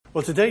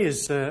Well, today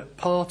is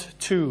part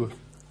 2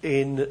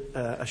 in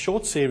a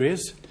short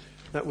series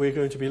that we're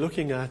going to be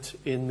looking at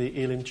in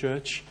the Elim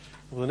Church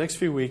over the next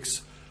few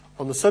weeks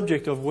on the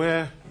subject of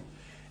where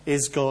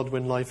is God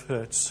when life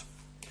hurts.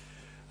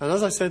 And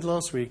as I said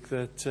last week,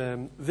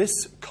 that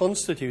this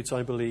constitutes,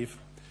 I believe,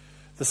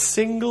 the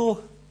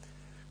single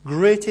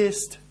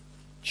greatest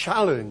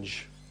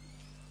challenge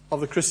of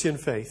the Christian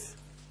faith.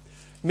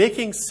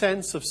 Making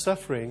sense of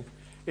suffering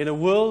in a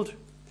world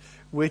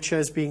which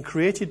has been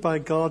created by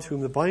God,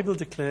 whom the Bible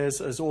declares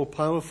as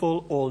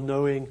all-powerful,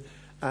 all-knowing,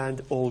 and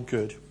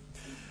all-good.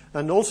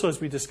 And also, as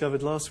we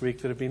discovered last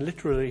week, there have been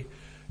literally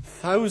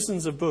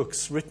thousands of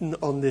books written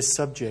on this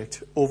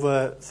subject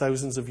over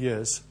thousands of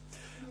years.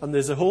 And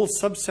there's a whole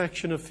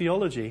subsection of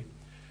theology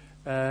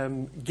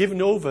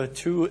given over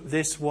to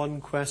this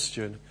one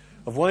question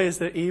of why is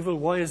there evil,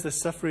 why is there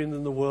suffering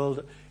in the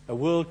world, a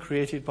world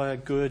created by a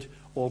good,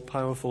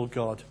 all-powerful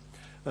God.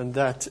 And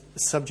that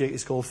subject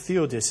is called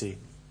theodicy,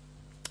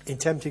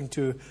 attempting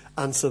to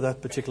answer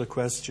that particular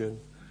question.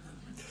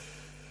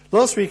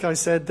 Last week I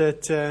said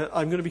that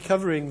I'm going to be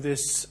covering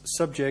this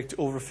subject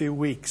over a few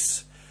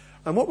weeks.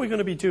 And what we're going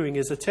to be doing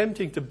is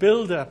attempting to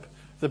build up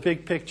the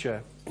big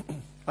picture.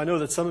 I know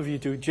that some of you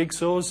do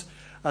jigsaws,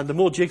 and the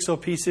more jigsaw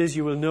pieces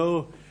you will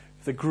know,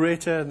 the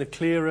greater and the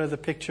clearer the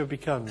picture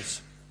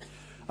becomes.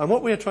 And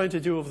what we're trying to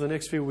do over the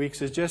next few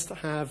weeks is just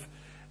have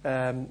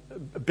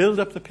build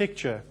up the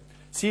picture,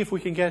 see if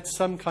we can get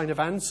some kind of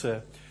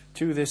answer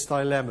to this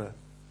dilemma.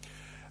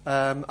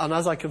 And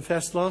as I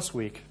confessed last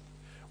week,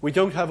 we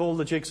don't have all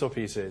the jigsaw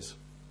pieces.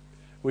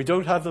 We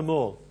don't have them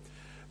all.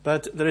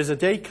 But there is a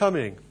day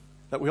coming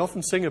that we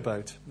often sing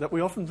about, that we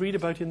often read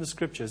about in the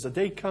Scriptures, a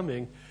day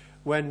coming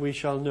when we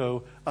shall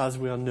know as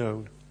we are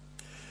known.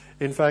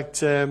 In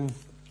fact,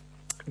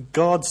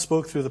 God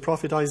spoke through the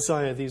prophet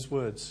Isaiah these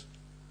words.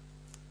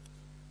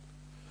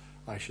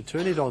 I should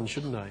turn it on,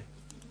 shouldn't I?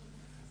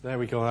 There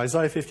we go.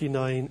 Isaiah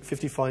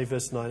 55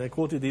 verse 9. I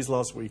quoted these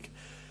last week.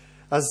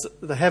 As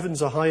the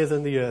heavens are higher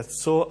than the earth,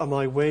 so are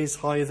my ways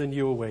higher than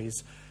your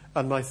ways,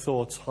 and my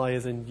thoughts higher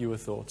than your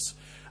thoughts.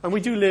 And we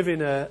do live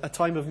in a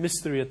time of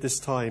mystery at this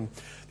time.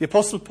 The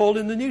Apostle Paul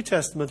in the New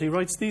Testament, he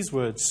writes these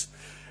words.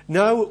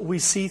 Now we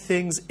see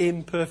things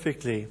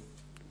imperfectly.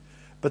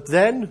 But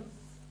then,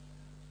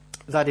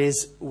 that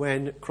is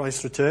when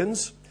Christ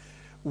returns,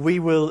 we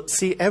will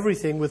see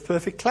everything with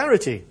perfect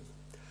clarity.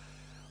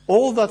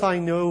 All that I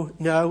know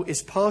now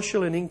is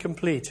partial and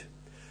incomplete.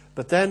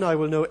 But then I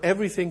will know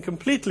everything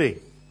completely,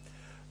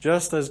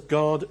 just as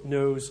God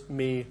knows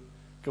me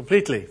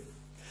completely.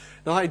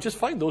 Now, I just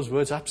find those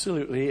words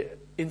absolutely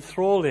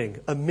enthralling,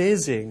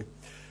 amazing,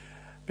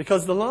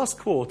 because the last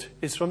quote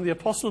is from the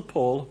Apostle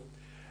Paul,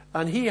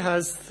 and he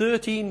has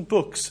 13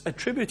 books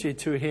attributed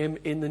to him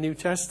in the New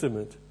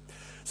Testament.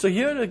 So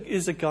here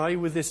is a guy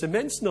with this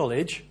immense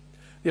knowledge,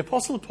 the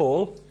Apostle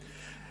Paul,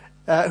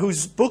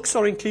 whose books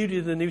are included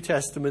in the New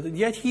Testament, and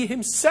yet he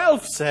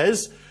himself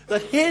says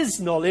that his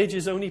knowledge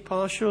is only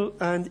partial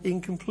and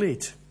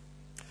incomplete.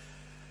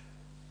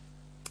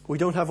 We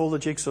don't have all the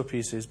jigsaw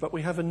pieces, but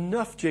we have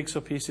enough jigsaw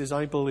pieces,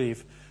 I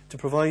believe, to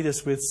provide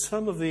us with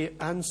some of the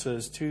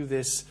answers to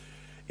this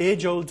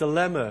age-old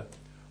dilemma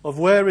of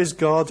where is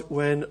God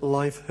when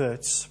life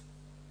hurts.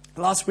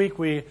 Last week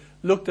we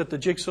looked at the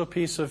jigsaw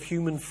piece of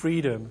human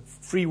freedom,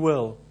 free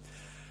will.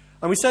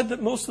 And we said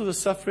that most of the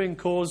suffering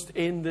caused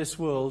in this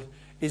world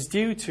is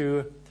due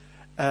to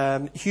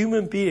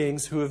human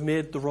beings who have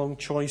made the wrong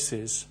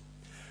choices.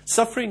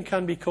 Suffering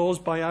can be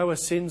caused by our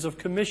sins of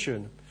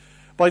commission,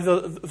 by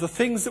the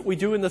things that we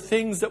do and the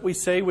things that we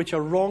say which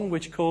are wrong,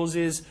 which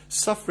causes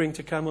suffering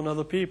to come on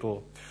other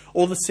people.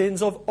 Or the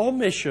sins of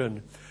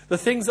omission, the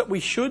things that we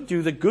should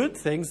do, the good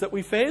things that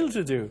we fail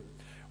to do,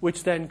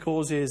 which then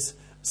causes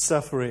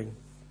suffering.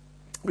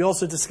 We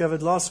also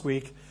discovered last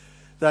week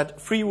that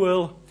free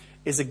will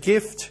is a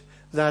gift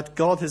that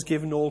God has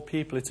given all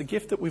people. It's a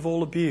gift that we've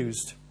all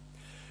abused.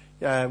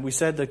 We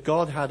said that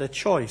God had a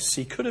choice.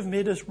 He could have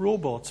made us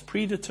robots,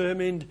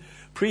 predetermined,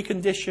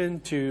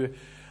 preconditioned to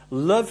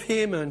love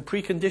him and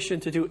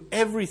preconditioned to do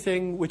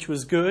everything which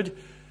was good.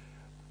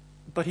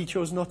 But he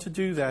chose not to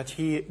do that.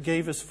 He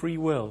gave us free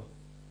will.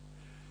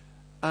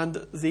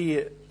 And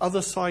the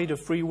other side of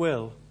free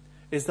will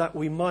is that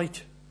we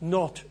might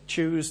not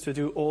choose to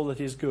do all that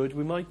is good.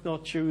 We might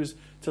not choose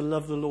to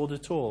love the Lord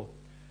at all.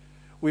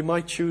 We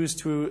might choose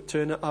to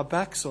turn our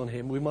backs on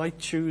him. We might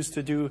choose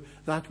to do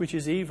that which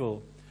is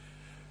evil.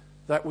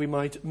 That we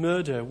might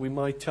murder, we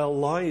might tell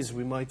lies,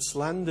 we might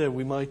slander,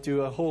 we might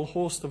do a whole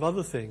host of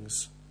other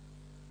things.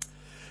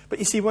 But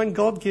you see, when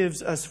God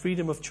gives us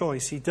freedom of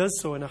choice, he does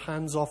so in a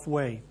hands-off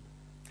way.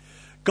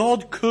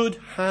 God could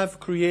have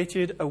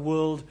created a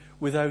world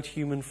without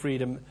human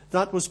freedom.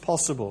 That was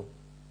possible.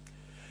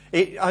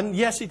 And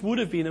yes, it would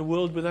have been a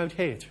world without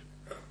hate.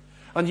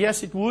 And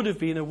yes, it would have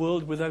been a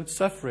world without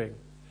suffering.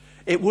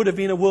 It would have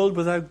been a world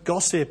without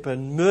gossip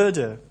and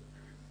murder.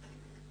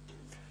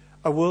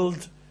 A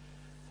world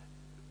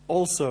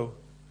also,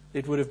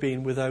 it would have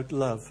been without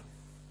love.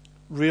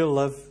 Real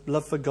love,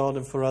 love for God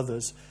and for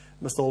others,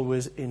 must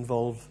always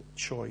involve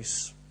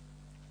choice.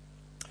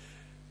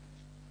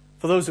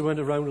 For those who weren't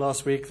around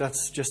last week,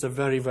 that's just a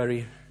very,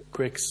 very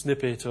quick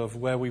snippet of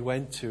where we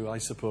went to, I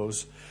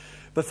suppose.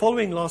 But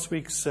following last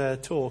week's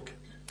talk,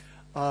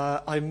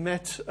 I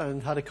met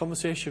and had a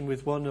conversation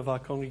with one of our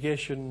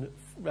congregation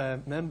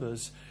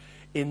members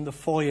in the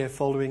foyer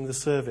following the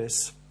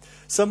service,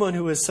 someone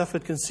who has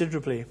suffered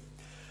considerably.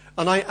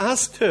 And I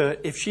asked her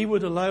if she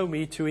would allow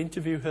me to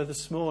interview her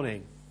this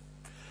morning.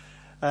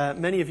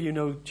 Many of you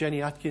know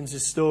Jenny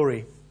Atkins'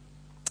 story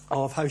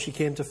of how she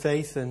came to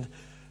faith and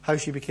how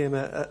she became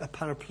a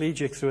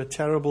paraplegic through a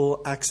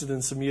terrible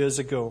accident some years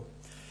ago.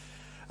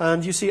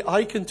 And you see,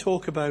 I can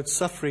talk about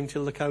suffering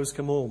till the cows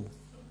come home.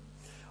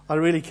 I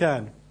really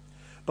can.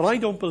 But I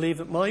don't believe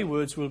that my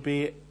words will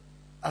be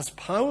as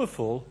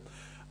powerful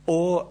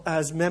or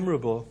as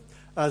memorable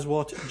as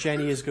what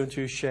Jenny is going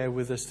to share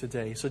with us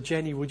today. So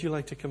Jenny, would you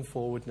like to come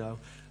forward now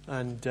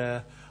and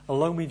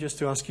allow me just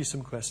to ask you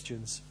some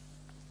questions?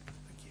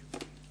 Thank you.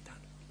 Dan,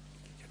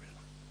 get rid of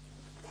that.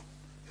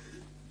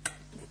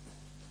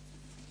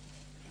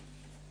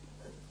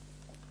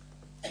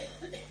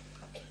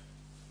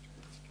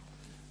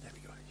 There we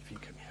go. If you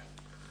come here.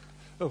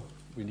 Oh,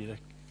 we need a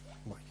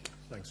mic.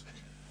 Thanks.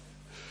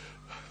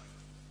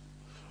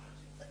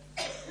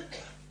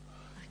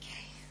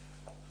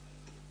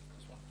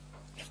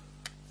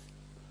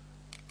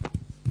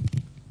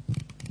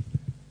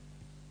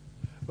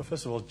 Well,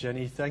 first of all,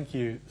 Jenny, thank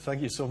you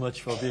so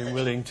much for being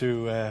willing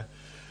to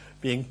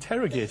be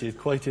interrogated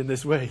quite in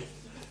this way.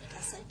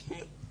 That's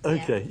okay.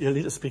 Okay, you'll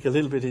need to speak a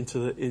little bit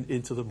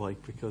into the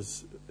mic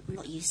because I'm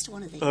not used to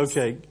one of these.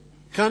 Okay,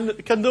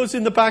 can those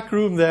in the back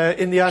room there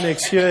in the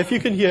annex here, if you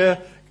can hear,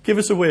 give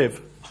us a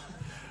wave.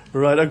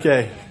 Right.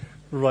 Okay.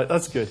 Right.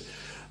 That's good.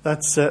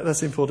 That's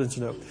important to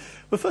know.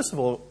 Well, first of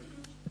all,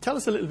 tell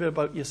us a little bit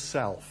about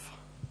yourself.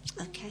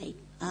 Okay.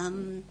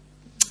 I'm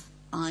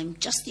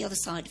just the other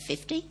side of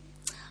 50.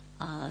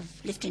 I've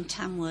lived in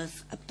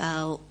Tamworth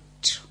about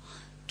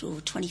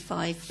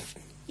 25,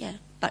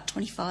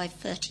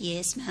 30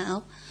 years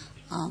now.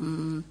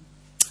 I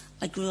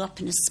grew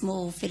up in a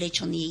small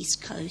village on the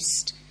east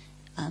coast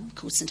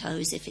called St.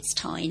 Joseph. It's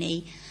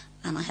tiny,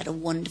 and I had a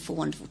wonderful,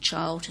 wonderful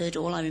childhood.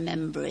 All I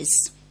remember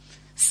is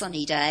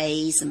sunny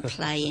days and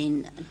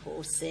playing and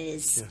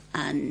horses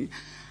and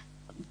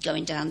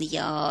going down the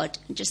yard.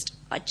 And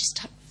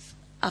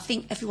I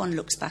think everyone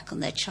looks back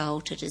on their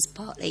childhood as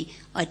partly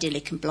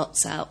idyllic and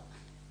blots out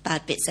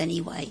bad bits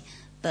anyway,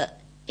 but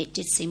it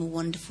did seem a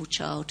wonderful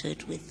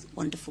childhood with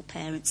wonderful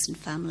parents and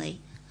family.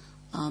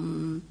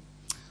 I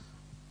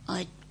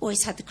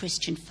always had the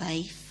Christian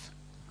faith.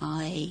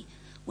 I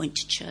went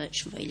to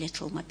church very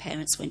little. My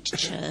parents went to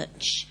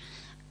church,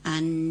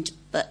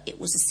 but it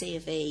was a C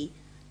of E,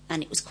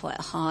 and it was quite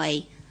a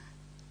high,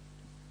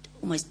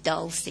 almost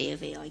dull C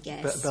of E, I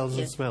guess. Bells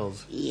and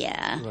smells.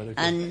 Yeah. Right, okay.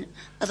 And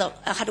although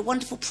I had a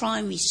wonderful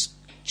primary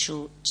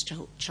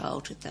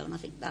childhood, though, and I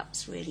think that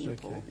was really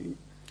important.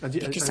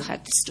 Because I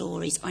had the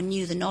stories. I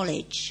knew the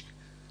knowledge.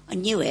 I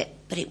knew it,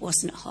 but it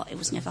wasn't it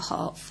was never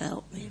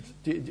heartfelt, really.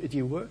 Do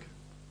you work?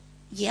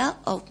 Yeah.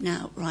 Oh,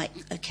 no. Right.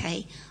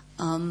 Okay.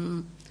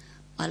 So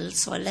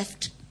I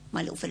left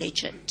my little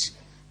village at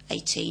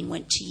 18,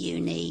 went to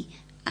uni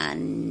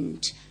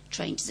and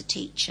trained as a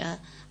teacher,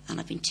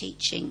 and I've been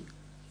teaching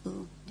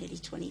nearly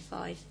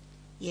 25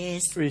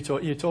 years.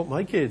 You taught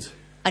my kids.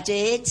 I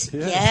did,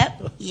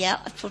 yeah.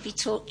 I've probably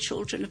taught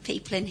children of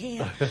people in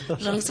here,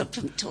 as long as I've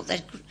taught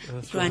their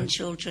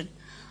grandchildren.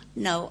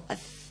 Right. No,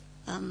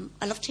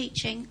 I love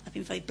teaching. I've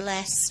been very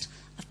blessed.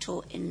 I've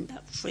taught in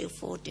about 3 or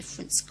 4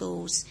 different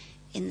schools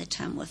in the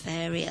Tamworth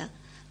area,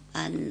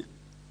 and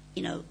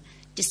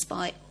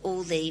despite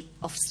all the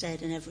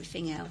Ofsted and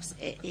everything else,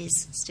 it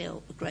is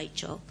still a great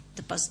job.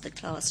 The buzz of the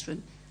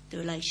classroom, the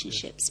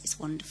relationships, it's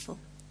wonderful.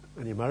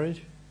 And you're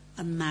married?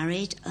 I'm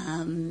married,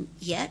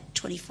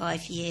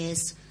 25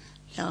 years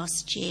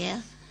last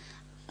year.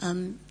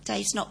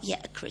 Dave's not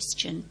yet a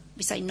Christian.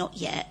 We say not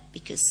yet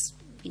because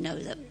we know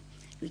that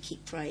we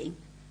keep praying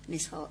and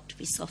his heart to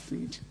be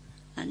softened.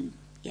 And,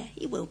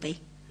 he will be.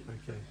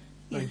 Okay,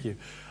 thank you.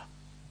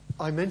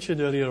 I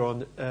mentioned earlier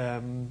on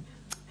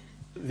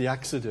the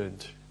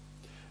accident.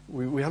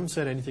 We haven't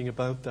said anything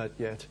about that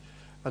yet.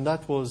 And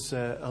that was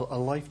a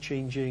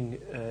life-changing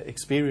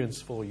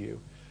experience for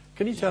you.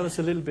 Can you tell us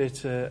a little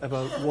bit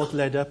about what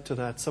led up to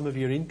that, some of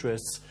your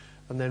interests,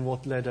 and then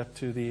what led up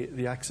to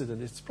the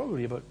accident? It's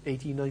probably about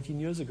 18,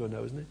 19 years ago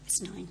now, isn't it?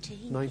 It's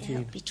 19. 19. Yeah,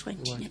 it'll be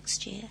 20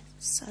 next year.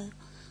 So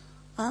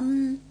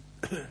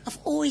I've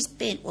always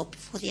been,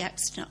 before the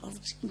accident, I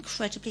was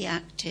incredibly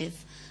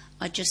active.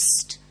 I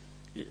just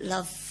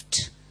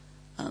loved,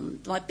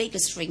 my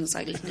biggest things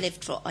I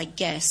lived for, I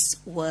guess,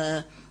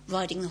 were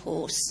riding the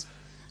horse.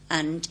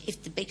 And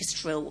if the biggest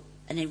thrill,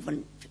 and if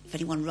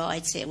anyone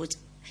rides here, was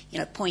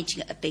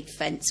pointing at a big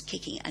fence,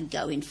 kicking it and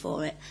going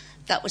for it.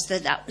 That was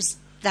the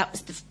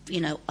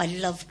I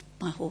loved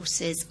my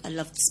horses. I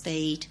loved the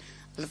speed.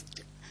 I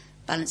loved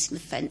balancing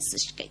the fence,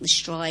 getting the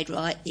stride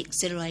right, the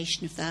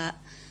exhilaration of that.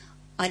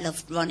 I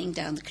loved running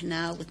down the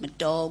canal with my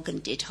dog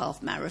and did half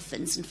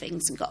marathons and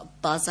things and got a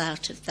buzz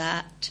out of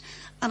that.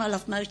 And I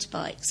loved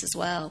motorbikes as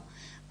well.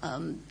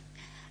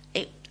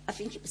 I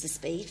think it was the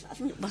speed. I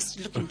think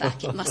looking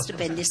back, it must have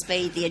been the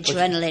speed, the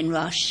adrenaline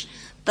rush.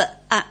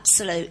 But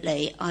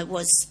absolutely, I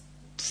was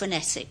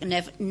frenetic and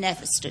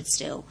never stood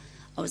still.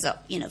 I was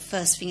up,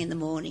 first thing in the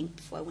morning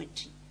before I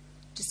went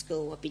to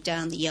school. I'd be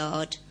down the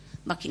yard,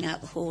 mucking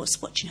out the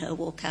horse, watching her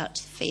walk out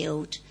to the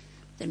field,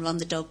 then run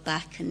the dog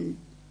back and,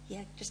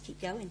 just keep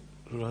going.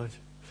 Right.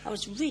 I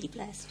was really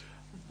blessed.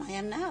 I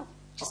am now,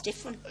 just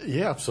different.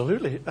 Yeah,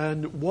 absolutely.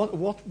 And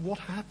what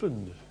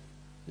happened?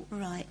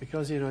 Right.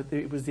 Because,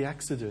 it was the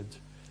accident.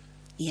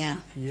 Yeah.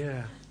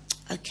 Yeah.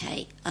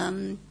 Okay.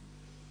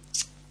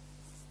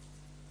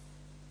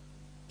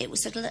 It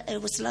was a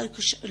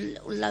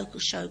local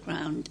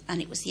showground,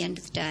 and it was the end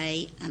of the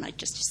day, and I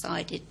just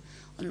decided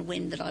on a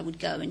whim that I would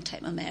go and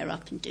take my mare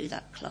up and do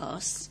that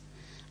class.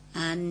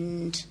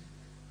 And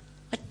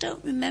I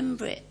don't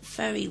remember it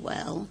very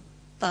well,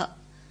 but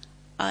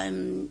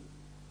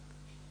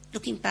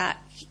looking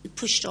back, we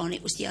pushed on.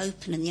 It was the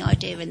open, and the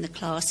idea in the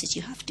class is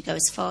you have to go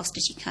as fast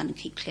as you can and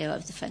keep clear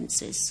over the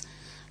fences.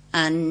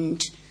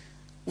 And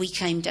we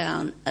came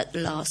down at the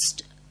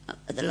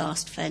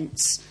last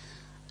fence.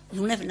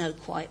 We'll never know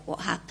quite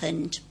what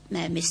happened.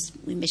 We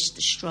missed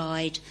the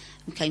stride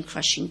and came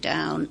crashing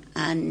down,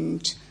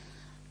 and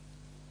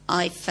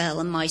I fell,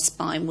 and my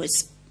spine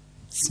was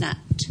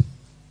snapped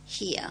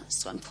here.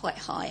 So I'm quite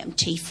high. I'm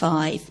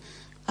T5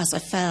 as I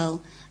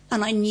fell.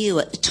 And I knew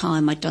at the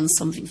time I'd done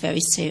something very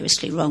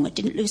seriously wrong. I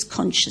didn't lose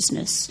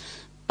consciousness,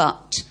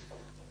 but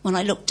when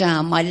I looked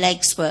down, my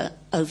legs were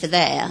over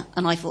there,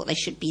 and I thought they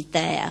should be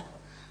there.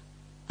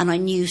 And I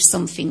knew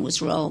something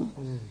was wrong.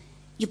 Mm.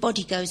 Your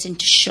body goes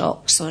into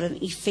shock, so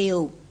you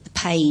feel the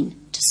pain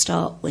to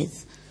start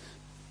with.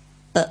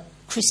 But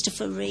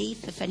Christopher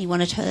Reeve, if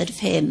anyone had heard of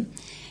him,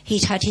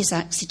 he'd had his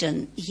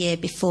accident the year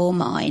before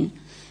mine,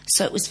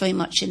 so it was very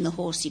much in the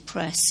horsey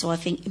press. So I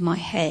think in my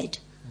head,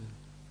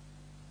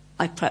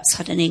 I perhaps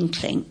had an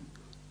inkling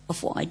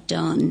of what I'd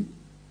done.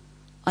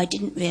 I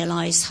didn't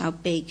realise how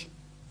big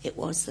it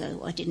was,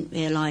 though. I didn't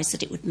realise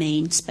that it would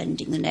mean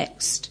spending the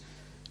next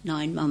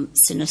 9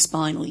 months in a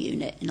spinal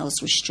unit in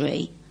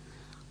Oswestry.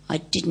 I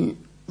didn't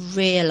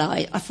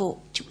realise. I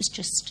thought it was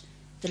just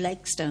the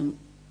legs don't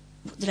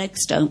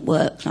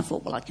work. And I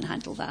thought, well, I can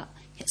handle that.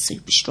 Get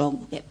super strong,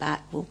 we'll get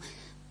back.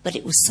 But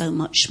it was so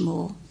much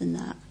more than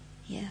that.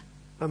 Yeah.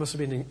 That must have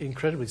been an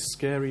incredibly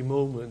scary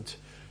moment,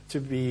 to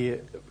be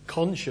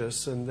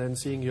conscious and then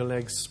seeing your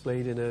legs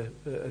splayed in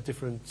a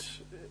different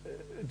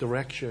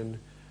direction,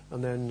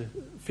 and then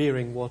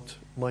fearing what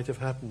might have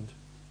happened.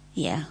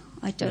 Yeah,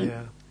 I don't.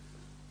 Yeah.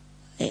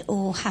 It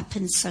all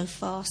happens so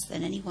fast.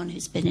 Then anyone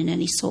who's been in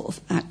any sort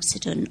of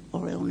accident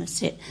or illness,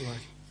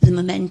 the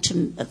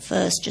momentum at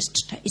first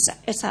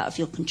it's out of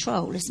your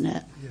control, isn't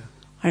it? Yeah.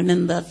 I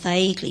remember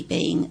vaguely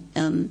being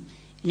in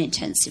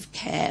intensive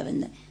care,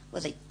 and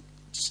they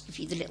just give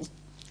you the little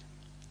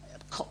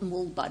cotton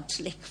wool bud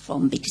to lick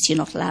from because you're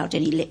not allowed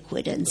any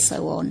liquid and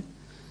so on.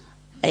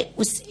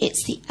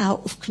 It's the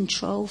out of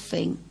control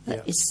thing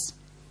that is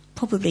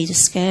probably the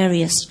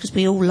scariest, because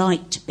we all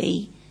like to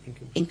be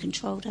in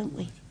control, don't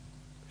we?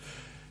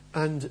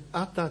 And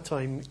at that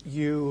time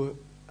you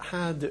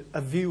had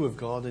a view of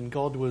God, and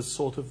God was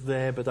sort of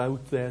there but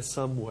out there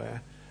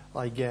somewhere,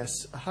 I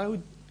guess. How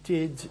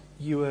did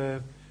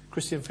your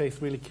Christian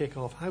faith really kick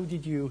off? How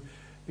did you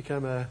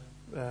become a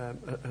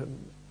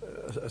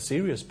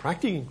serious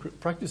practicing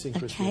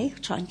Christian? Okay,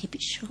 I'll try and keep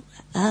it short.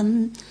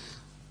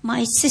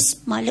 My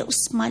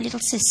little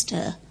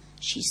sister,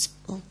 she's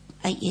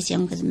 8 years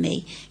younger than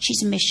me.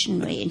 She's a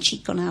missionary, and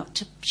she'd gone out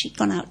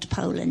to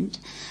Poland.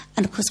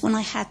 And of course, when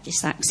I had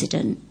this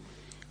accident,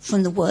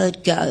 from the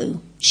word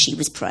go, she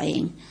was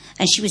praying,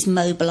 and she was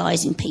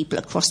mobilising people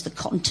across the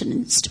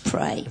continents to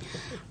pray.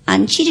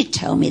 And she did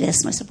tell me this,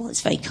 and I said, "Well,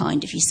 it's very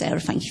kind of you, Sarah.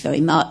 Thank you very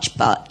much."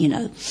 But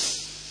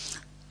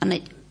and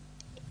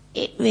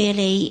it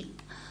really,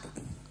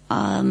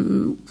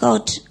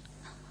 God,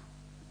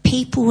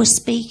 people were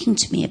speaking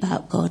to me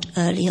about God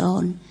early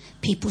on.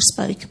 People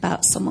spoke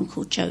about someone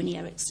called Joni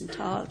Eareckson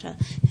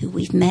Tada, who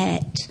we've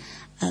met,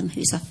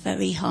 who's a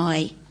very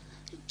high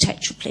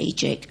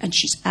tetraplegic, and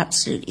she's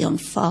absolutely on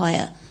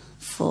fire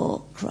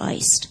for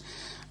Christ.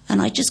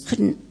 And I just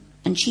couldn't,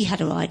 and she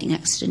had a riding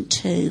accident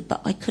too,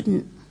 but I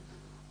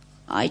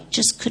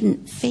just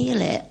couldn't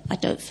feel it. I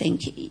don't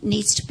think it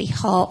needs to be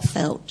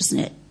heartfelt, doesn't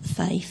it,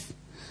 faith?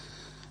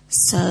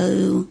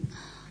 So,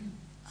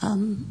 where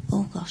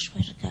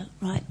did I go?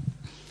 Right.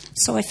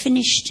 So I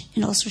finished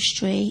in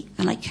Oswestry,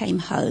 and I came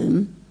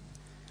home,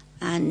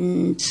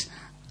 and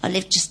I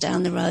lived just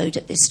down the road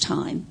at this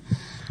time.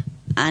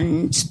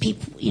 And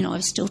people, I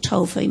was still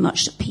told very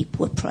much that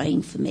people were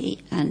praying for me,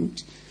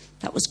 and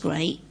that was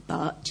great,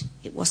 but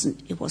it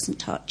wasn't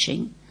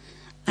touching.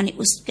 And it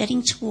was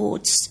getting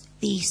towards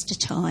the Easter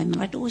time,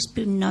 and I'd always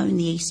been known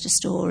the Easter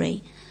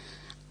story.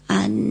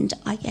 And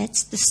I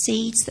guess the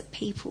seeds that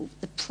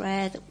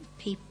prayers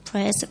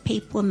that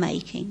people were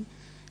making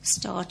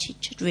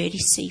started to really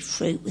see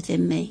fruit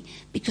within me,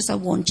 because I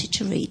wanted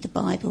to read the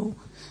Bible,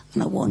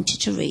 and I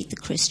wanted to read the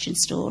Christian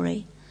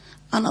story,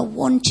 and I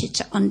wanted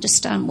to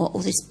understand what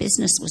all this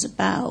business was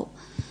about.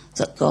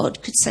 that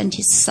God could send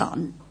his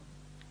son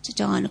to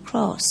die on a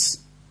cross,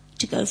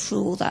 to go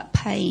through all that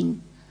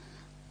pain.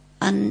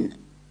 And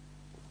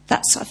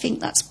I think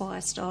that's why I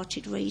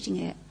started reading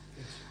it.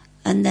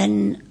 And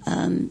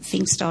then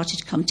things started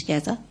to come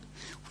together.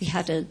 We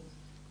had a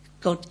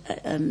God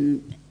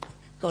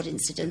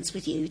incidents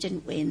with you,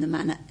 didn't we, in the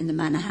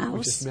manor house?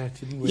 We just met,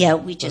 didn't we? Yeah,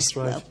 we just,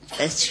 right. Well,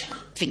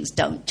 things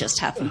don't just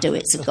happen, do it?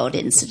 It's a God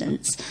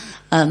incidents.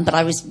 But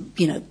I was,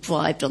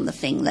 bribed on the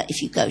thing that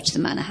if you go to the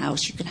manor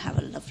house, you can have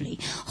a lovely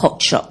hot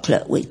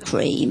chocolate with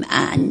cream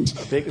and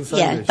a bacon sandwich.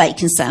 Yeah,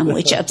 bacon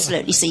sandwich,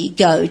 absolutely. So you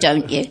go,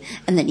 don't you?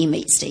 And then you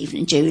meet Stephen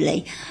and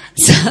Julie.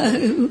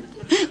 So,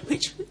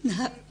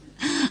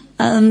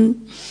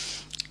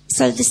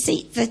 so the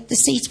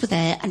seats were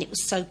there, and it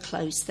was so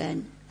close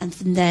then. And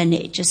from then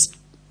it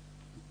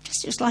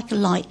it was like a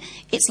light.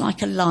 It's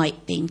like a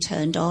light being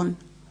turned on.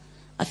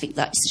 I think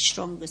that's the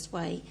strongest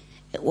way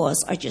it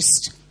was.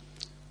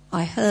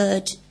 I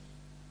heard,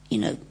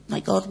 my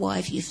God, why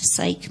have you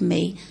forsaken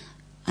me?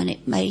 And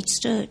it made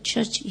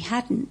Church. He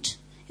hadn't.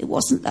 It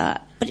wasn't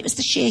that. But it was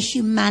the sheer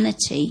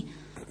humanity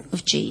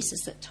of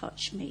Jesus that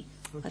touched me,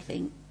 I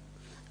think.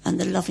 And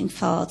the loving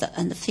Father.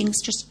 And the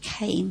things just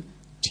came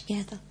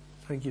together.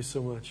 Thank you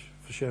so much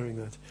for sharing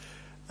that.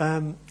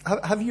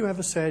 Have you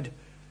ever said,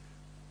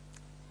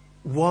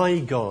 why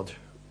God?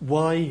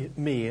 Why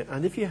me?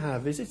 And if you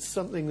have, is it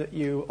something that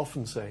you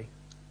often say?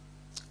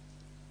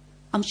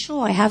 I'm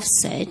sure I have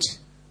said,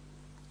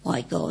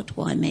 why God,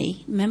 why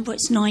me? Remember,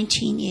 it's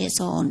 19 years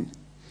on.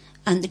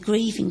 And the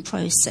grieving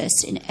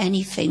process in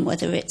anything,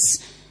 whether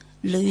it's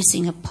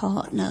losing a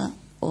partner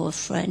or a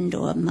friend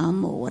or a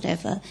mum or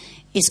whatever,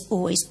 is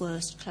always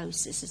worst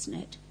closest, isn't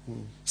it?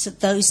 Mm. So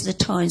those are the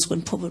times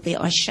when probably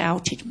I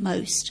shouted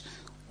most,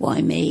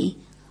 why me?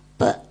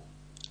 But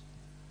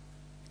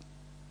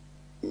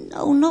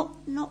no,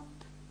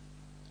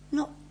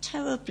 not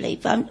terribly.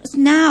 But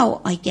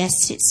now I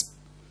guess it's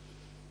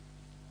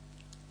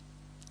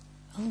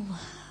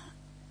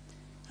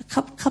a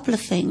couple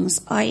of things.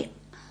 I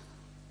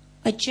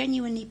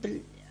genuinely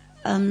believe,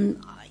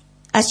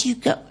 as you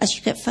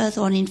get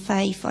further on in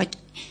faith,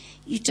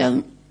 you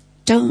don't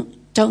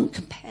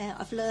compare.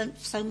 I've learned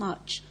so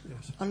much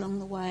along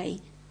the way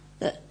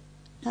that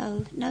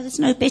no, there's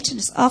no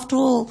bitterness. After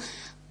all,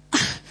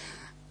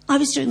 I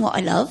was doing what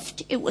I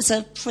loved. It was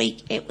an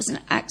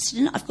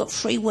accident. I've got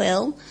free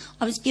will.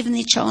 I was given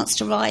the chance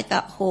to ride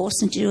that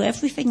horse and do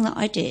everything that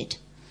I did.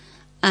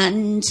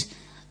 And,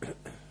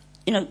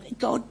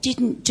 God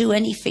didn't do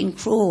anything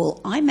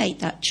cruel. I made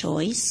that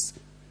choice.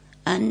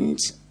 And,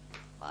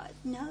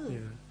 no. Yeah.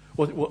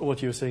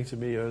 What you were saying to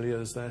me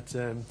earlier is that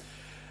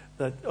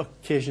that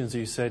occasions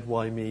you said,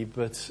 why me,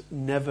 but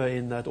never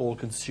in that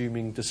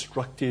all-consuming,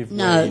 destructive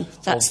way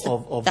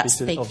of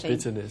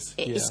bitterness.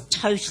 It is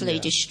totally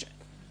destructive.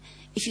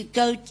 If you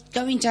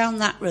going down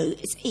that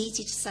route, it's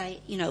easy to say,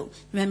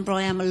 remember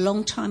I am a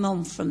long time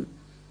on from,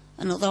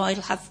 and although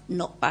I'll have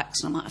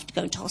knockbacks and I might have to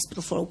go into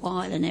hospital for a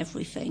while and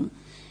everything,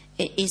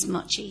 it is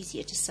much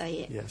easier to say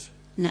it. Yes.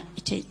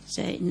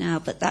 Now,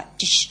 but that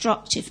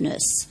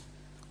destructiveness,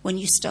 when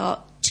you start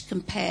to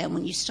compare,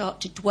 when you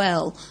start to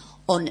dwell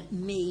on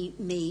me,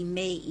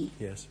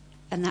 yes,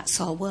 and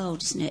that's our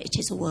world, isn't it? It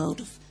is a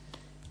world of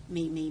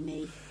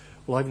me.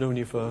 Well, I've known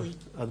you had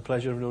the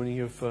pleasure of knowing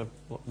you for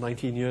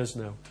 19 years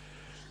now.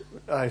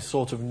 I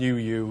sort of knew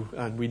you,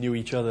 and we knew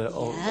each other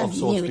of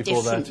sorts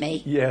before that.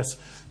 Me. Yes,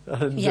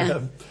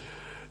 and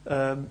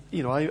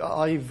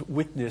I've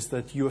witnessed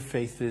that your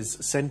faith is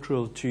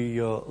central to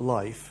your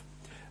life,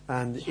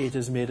 and it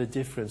has made a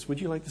difference.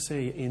 Would you like to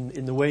say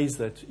in the ways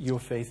that your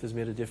faith has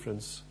made a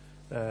difference?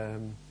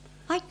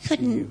 I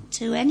couldn't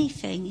do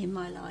anything in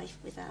my life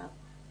without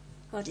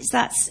God.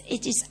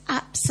 It is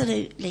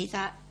absolutely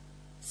that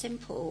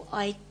simple.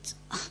 I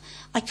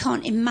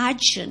can't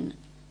imagine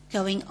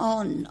going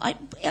on. I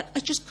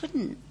just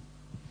couldn't.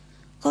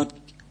 God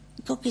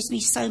gives me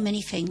so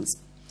many things.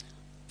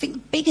 I think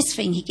the biggest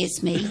thing he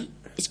gives me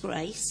is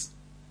grace.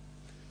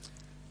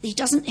 He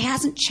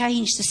hasn't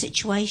changed the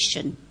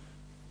situation.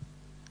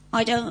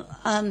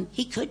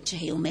 He could to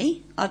heal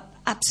me. I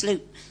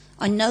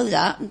know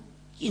that.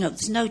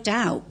 There's no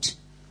doubt.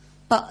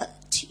 But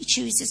he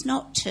chooses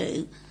not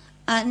to.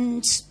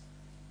 And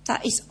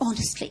that is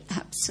honestly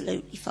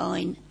absolutely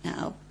fine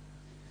now.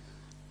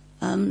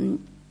 Where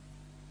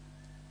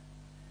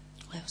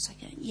was I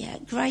going? Yeah,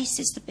 grace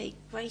is the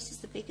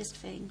biggest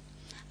thing.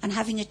 And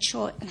having a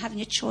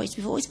choice.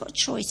 We've always got a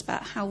choice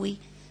about how we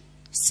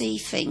see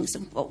things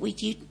and what we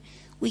do.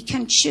 We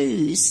can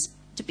choose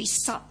to be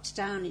sucked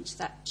down into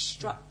that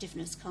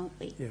destructiveness, can't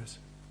we? Yes.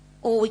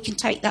 Or we can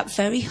take that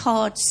very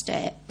hard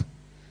step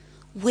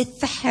with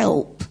the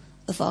help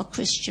of our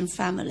Christian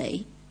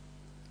family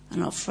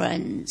and our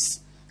friends,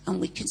 and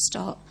we can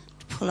start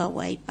to pull our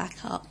way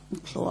back up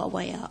and claw our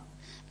way up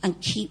and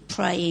keep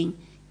praying,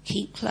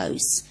 keep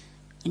close,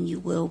 and you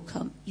will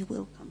come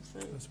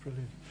through. That's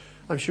brilliant.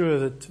 I'm sure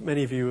that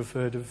many of you have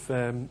heard of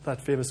that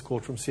famous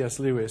quote from C.S.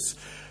 Lewis.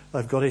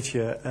 I've got it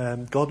here.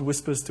 God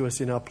whispers to us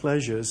in our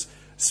pleasures,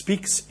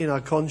 speaks in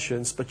our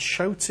conscience, but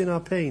shouts in our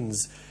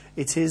pains.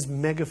 It's his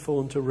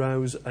megaphone to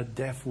rouse a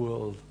deaf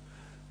world.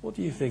 What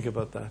do you think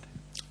about that?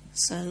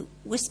 So,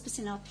 whispers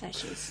in our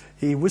pleasures.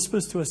 He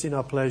whispers to us in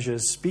our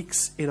pleasures,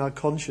 speaks in our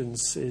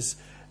consciences,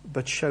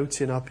 but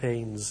shouts in our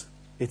pains.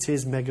 It's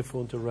his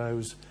megaphone to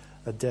rouse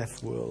a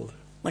deaf world.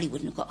 Well, he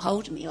wouldn't have got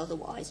hold of me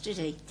otherwise, did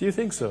he? Do you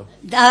think so?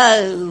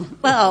 No.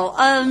 Well,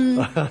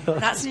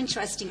 that's an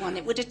interesting one.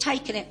 It would have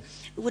taken it.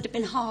 It would have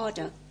been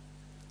harder.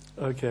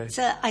 Okay.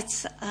 So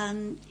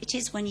it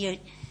is when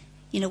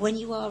when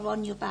you are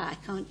on your back,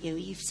 aren't you?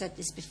 You've said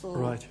this before.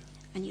 Right.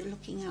 And you're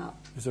looking up.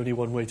 There's only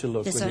one way to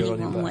look There's when you're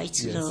on only your one back. way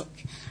to Yes. look.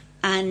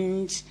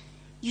 And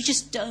you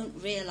just don't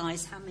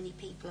realise how many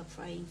people are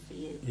praying for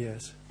you.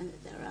 Yes. And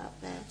that they're out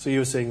there. So you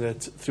were saying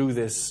that through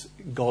this,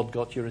 God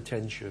got your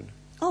attention.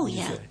 Oh, you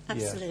yeah, say?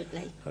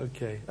 absolutely. Yeah.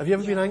 Okay. Have you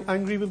ever been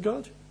angry with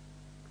God?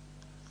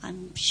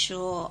 I'm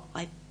sure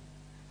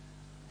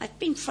I've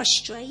been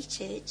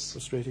frustrated.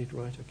 Frustrated,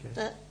 right, okay.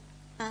 But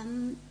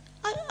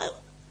I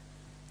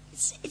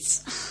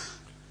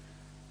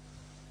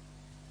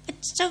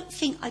don't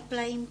think I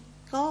blame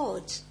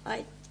God.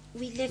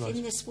 We live Right.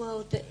 in this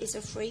world that is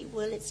a free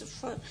will. It's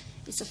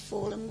a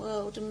fallen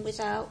world, and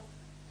without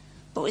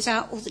all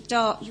the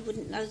dark, you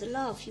wouldn't know the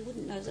love. You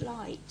wouldn't know the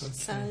light. Okay.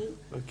 So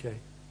Okay.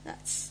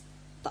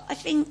 But I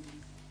think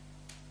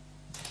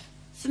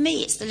for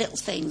me, it's the little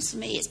things. For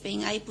me, it's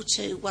being able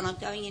to, when I'm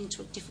going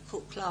into a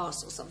difficult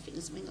class or something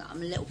that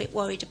I'm a little bit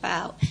worried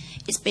about,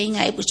 it's being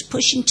able to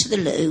push into the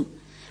loo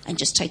and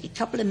just take a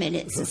couple of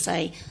minutes and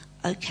say,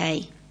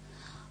 okay,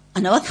 I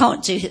know I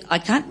can't,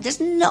 there's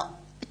not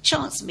a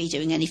chance of me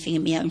doing anything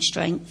in my own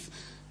strength,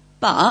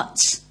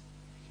 but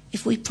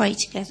if we pray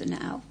together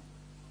now,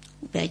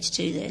 we'll be able to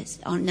do this.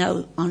 I'll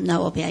know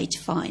I'll be able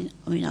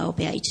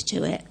to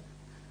do it.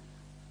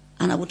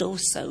 And I would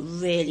also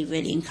really,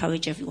 really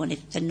encourage everyone,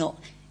 if they're not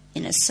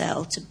in a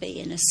cell, to be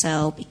in a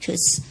cell,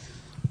 because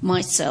my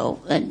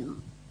cell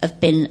have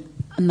been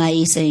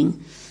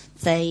amazing.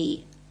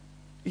 They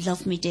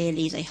love me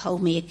dearly.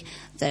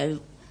 They're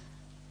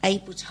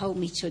able to hold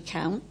me to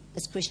account,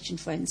 as Christian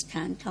friends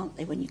can't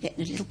they? When you're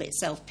getting a little bit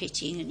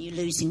self-pitying and you're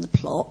losing the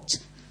plot,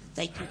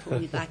 they can pull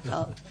me back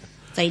up.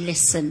 They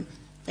listen,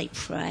 they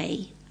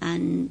pray,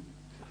 and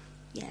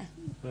yeah.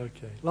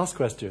 Okay. Last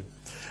question.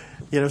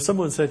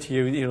 Someone said to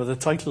you, the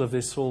title of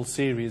this whole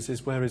series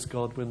is Where is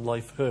God When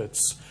Life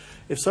Hurts?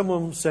 If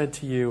someone said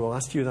to you, or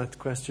asked you that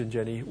question,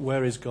 Jenny,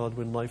 where is God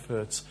when life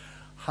hurts,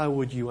 how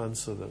would you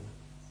answer them?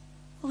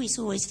 Oh, he's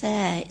always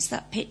there. It's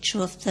that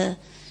picture of the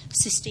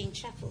Sistine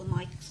Chapel,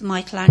 the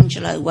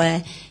Michelangelo,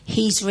 where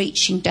he's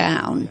reaching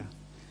down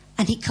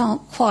and he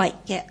can't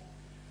quite get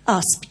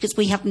us because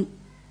we haven't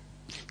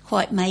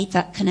quite made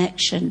that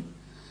connection.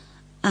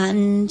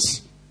 And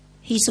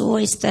he's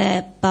always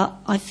there, but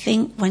I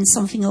think when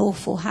something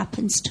awful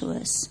happens to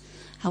us,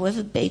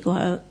 however big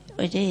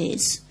it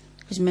is,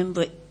 because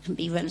remember it can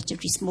be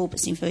relatively small but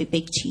seem very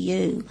big to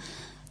you,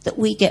 that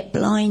we get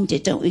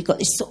blinded, don't we? We've got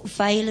this sort of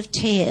veil of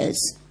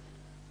tears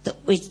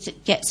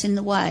that gets in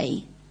the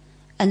way,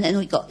 and then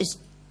we've got this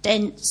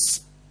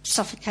dense,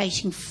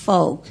 suffocating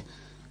fog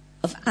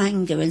of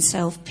anger and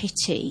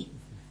self-pity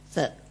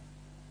that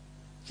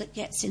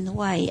gets in the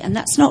way. And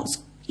that's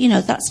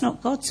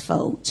not God's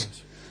fault.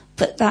 Yes.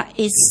 But that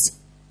is,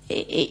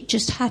 it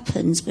just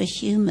happens. We're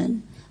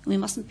human. We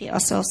mustn't beat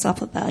ourselves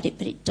up about it,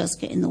 but it does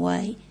get in the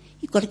way.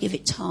 You've got to give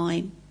it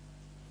time.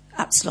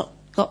 Absolutely,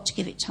 got to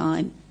give it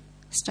time.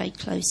 Stay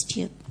close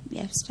to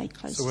stay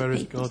close to So where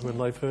is people. God when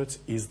life hurts?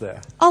 He's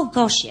there. Oh,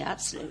 gosh, yeah,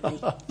 absolutely.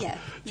 Yeah.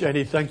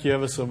 Jenny, thank you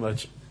ever so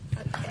much.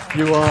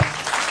 You are...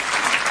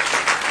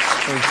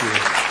 Thank you.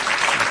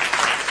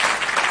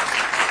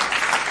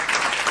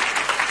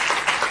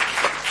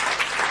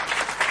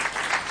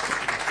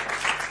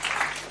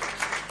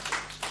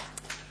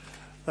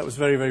 That was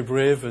very, very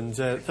brave, and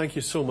thank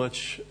you so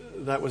much.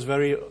 That was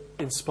very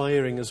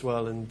inspiring as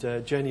well, and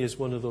Jenny is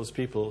one of those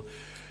people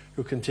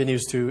who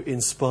continues to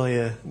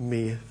inspire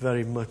me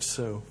very much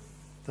so.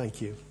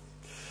 Thank you.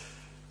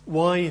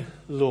 Why,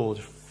 Lord?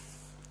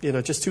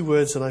 Just two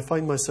words, and I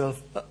find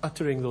myself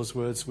uttering those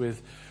words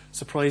with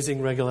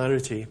surprising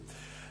regularity.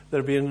 There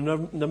have been a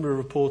number of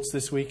reports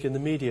this week in the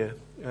media,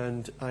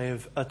 and I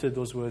have uttered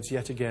those words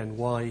yet again.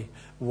 Why,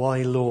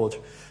 Lord?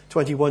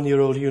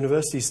 21-year-old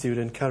university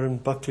student Karen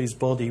Buckley's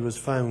body was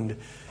found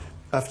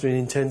after an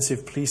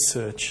intensive police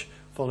search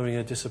following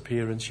her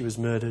disappearance. She was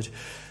murdered.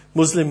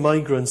 Muslim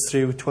migrants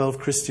threw 12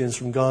 Christians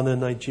from Ghana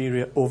and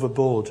Nigeria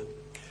overboard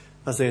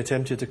as they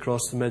attempted to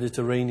cross the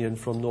Mediterranean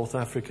from North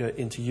Africa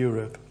into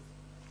Europe.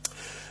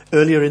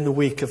 Earlier in the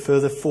week, a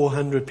further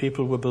 400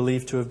 people were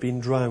believed to have been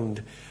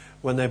drowned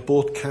when their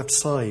boat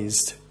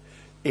capsized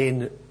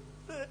in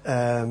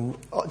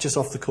just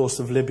off the coast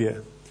of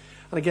Libya.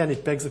 And again,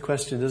 it begs the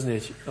question, doesn't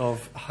it,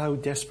 of how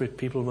desperate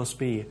people must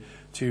be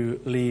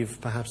to leave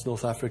perhaps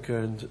North Africa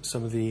and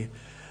some of the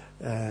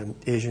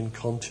Asian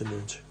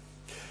continent.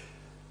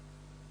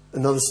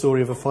 Another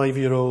story of a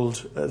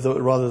 5-year-old,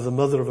 the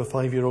mother of a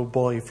 5-year-old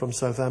boy from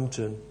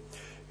Southampton,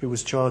 who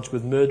was charged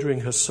with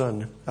murdering her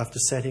son after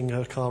setting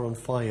her car on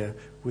fire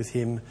with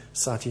him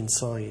sat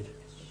inside.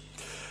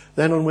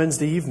 Then on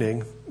Wednesday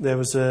evening, there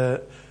was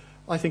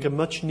I think a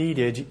much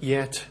needed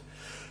yet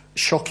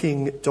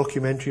shocking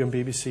documentary on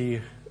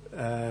BBC,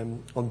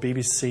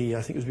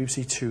 I think it was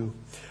BBC Two,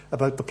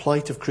 about the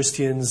plight of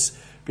Christians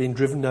being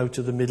driven out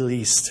to the Middle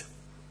East.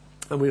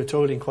 And we were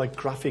told in quite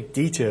graphic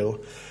detail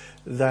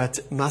that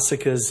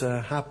massacres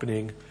are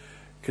happening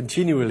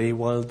continually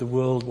while the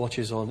world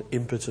watches on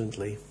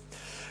impotently.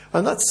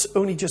 And that's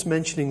only just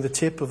mentioning the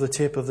tip of the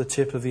tip of the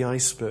tip of the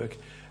iceberg.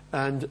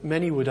 And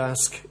many would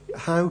ask,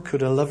 how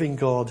could a loving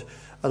God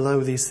allow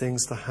these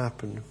things to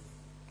happen?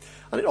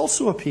 And it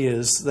also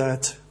appears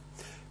that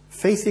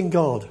faith in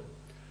God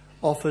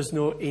offers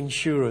no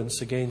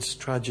insurance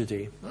against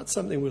tragedy. That's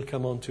something we'll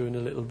come on to in a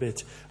little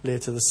bit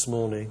later this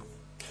morning.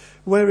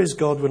 Where is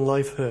God when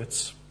life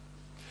hurts?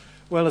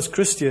 Well, as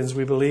Christians,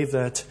 we believe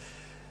that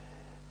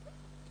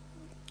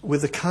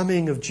with the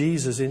coming of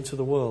Jesus into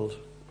the world,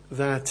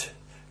 that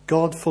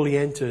God fully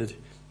entered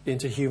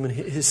into human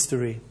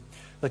history,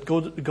 that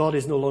God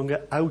is no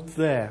longer out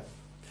there,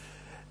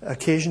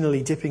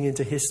 occasionally dipping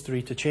into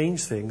history to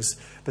change things,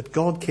 but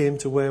God came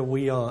to where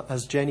we are,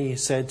 as Jenny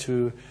said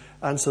to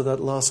answer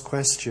that last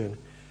question.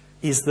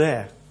 He's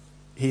there.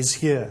 He's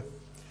here.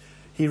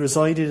 He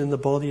resided in the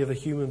body of a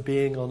human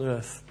being on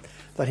earth,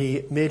 that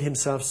he made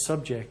himself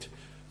subject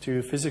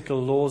to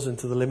physical laws and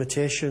to the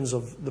limitations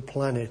of the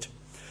planet.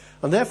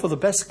 And therefore, the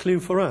best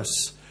clue for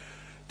us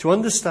to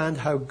understand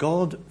how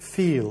God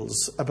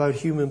feels about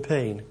human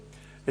pain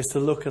is to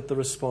look at the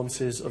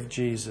responses of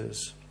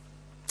Jesus.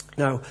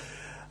 Now,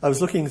 I was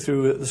looking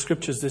through the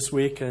scriptures this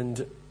week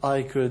and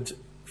I could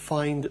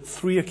find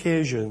 3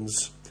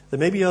 occasions, there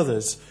may be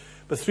others,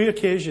 but 3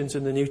 occasions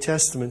in the New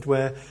Testament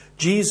where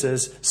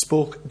Jesus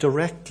spoke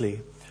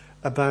directly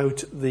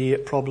about the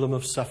problem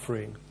of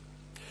suffering.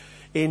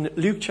 In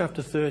Luke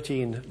chapter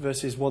 13,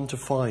 verses 1 to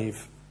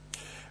 5,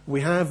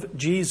 we have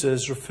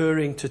Jesus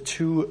referring to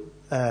 2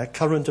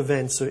 current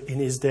events in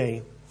his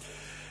day.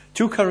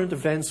 2 current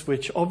events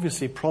which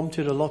obviously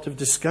prompted a lot of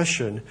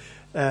discussion.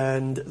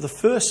 And the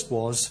first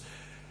was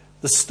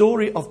the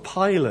story of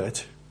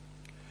Pilate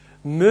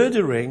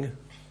murdering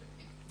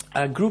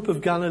a group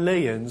of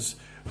Galileans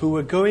who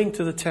were going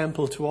to the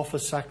temple to offer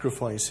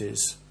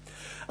sacrifices.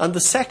 And the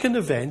second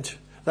event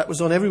that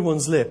was on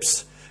everyone's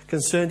lips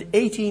concerned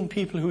 18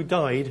 people who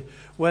died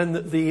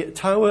when the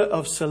Tower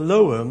of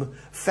Siloam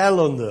fell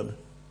on them.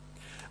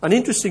 And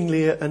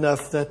interestingly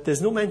enough, that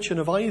there's no mention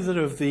of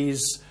either of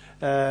these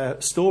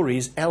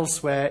stories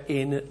elsewhere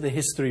in the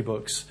history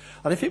books.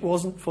 And if it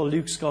wasn't for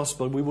Luke's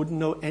Gospel, we wouldn't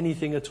know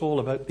anything at all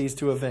about these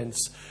 2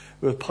 events,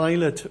 with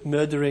Pilate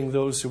murdering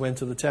those who went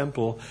to the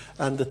temple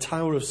and the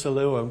Tower of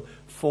Siloam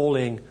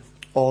falling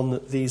on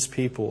these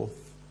people.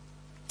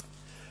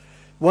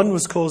 One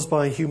was caused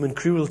by human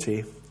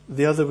cruelty,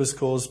 the other was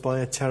caused by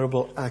a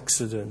terrible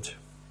accident.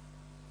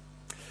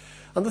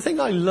 And the thing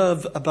I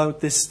love about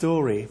this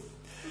story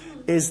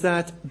is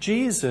that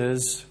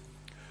Jesus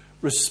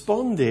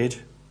responded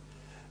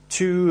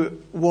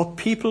to what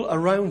people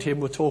around him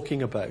were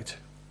talking about.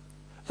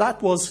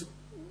 That was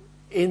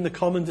in the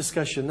common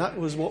discussion. That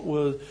was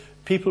what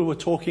people were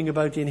talking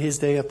about in his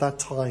day at that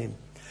time.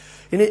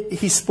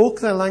 He spoke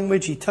their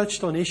language. He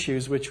touched on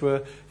issues which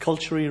were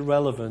culturally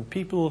relevant.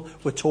 People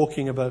were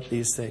talking about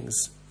these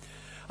things.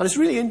 And it's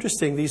really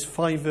interesting, these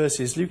 5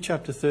 verses, Luke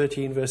chapter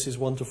 13, verses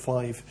 1 to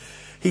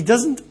 5. He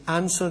doesn't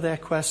answer their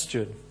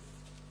question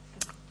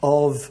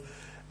of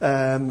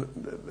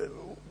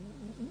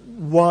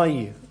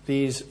why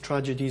these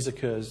tragedies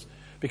occurs,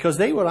 because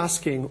they were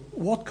asking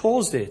what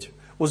caused it.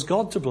 Was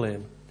God to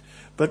blame?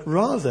 But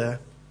rather,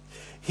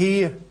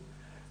 he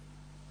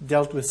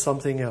dealt with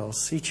something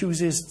else. He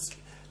chooses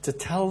to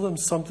tell them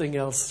something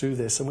else through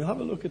this. And we'll have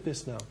a look at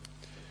this now.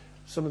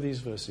 Some of these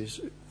verses.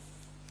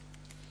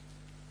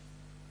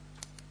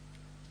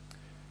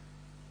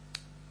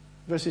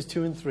 Verses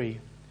 2 and 3.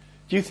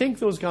 Do you think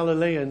those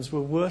Galileans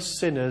were worse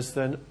sinners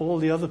than all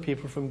the other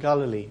people from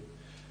Galilee?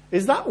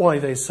 Is that why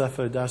they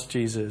suffered? Asked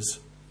Jesus.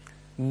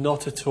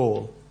 Not at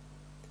all.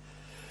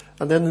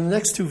 And then the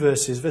next 2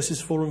 verses,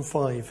 verses 4 and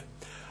 5.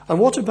 And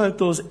what about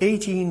those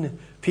 18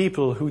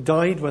 people who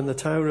died when the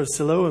Tower of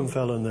Siloam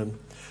fell on them?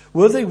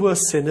 Were they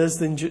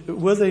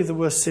the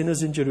worst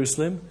sinners in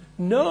Jerusalem?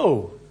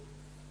 No.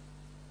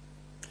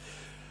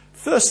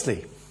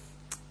 Firstly,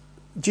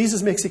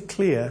 Jesus makes it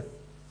clear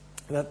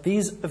that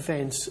these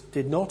events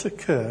did not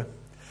occur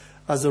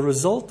as a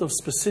result of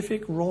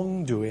specific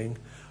wrongdoing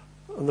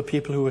on the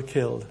people who were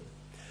killed.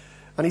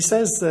 And he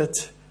says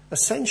that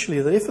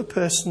essentially that if a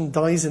person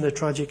dies in a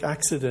tragic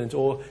accident,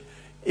 or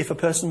if a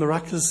person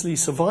miraculously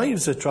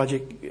survives a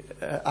tragic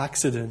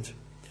accident,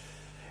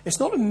 it's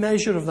not a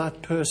measure of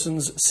that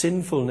person's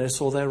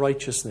sinfulness or their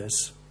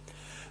righteousness.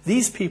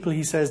 These people,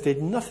 he says,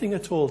 did nothing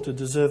at all to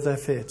deserve their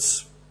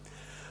fates.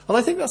 And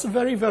I think that's a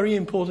very, very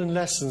important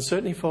lesson,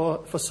 certainly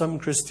for some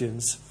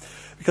Christians.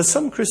 Because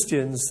some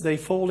Christians, they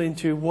fall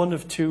into one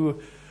of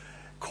 2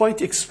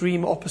 quite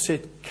extreme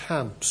opposite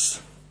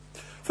camps.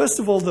 First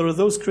of all, there are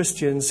those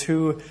Christians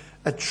who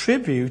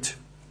attribute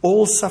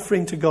all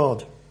suffering to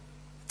God.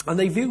 And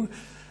they view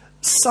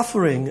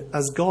suffering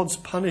as God's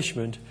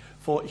punishment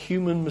for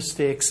human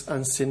mistakes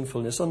and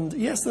sinfulness. And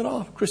yes, there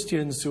are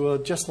Christians who are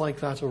just like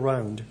that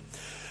around.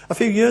 A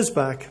few years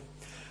back,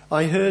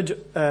 I heard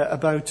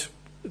about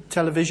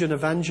television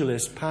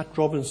evangelist Pat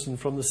Robinson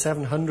from the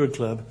 700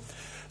 Club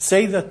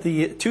say that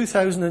the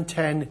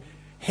 2010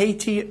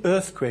 Haiti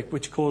earthquake,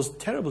 which caused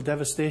terrible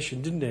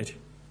devastation, didn't it?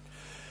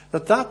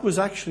 That was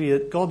actually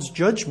God's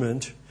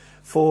judgment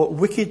for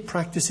wicked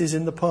practices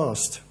in the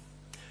past.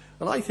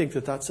 And I think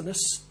that that's an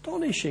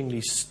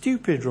astonishingly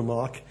stupid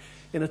remark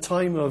in a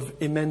time of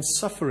immense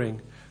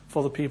suffering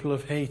for the people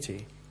of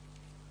Haiti.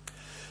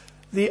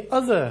 The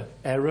other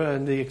error,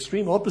 and the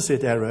extreme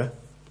opposite error,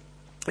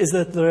 is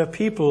that there are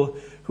people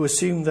who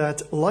assume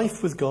that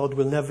life with God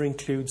will never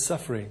include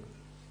suffering.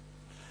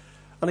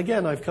 And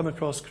again, I've come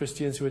across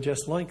Christians who are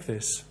just like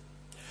this.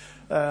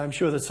 I'm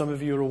sure that some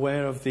of you are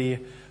aware of the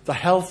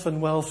health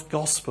and wealth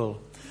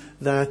gospel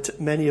that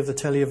many of the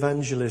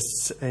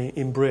televangelists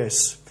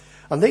embrace.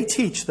 And they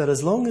teach that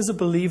as long as a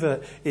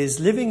believer is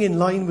living in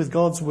line with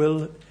God's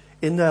will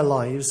in their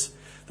lives,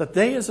 that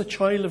they as a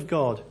child of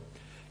God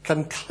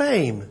can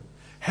claim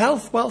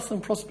health, wealth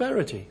and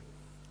prosperity.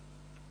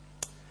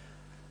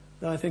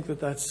 Now, I think that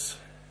that's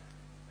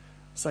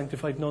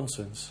sanctified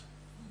nonsense.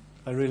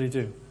 I really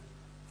do.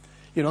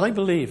 You know, I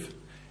believe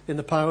in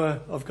the power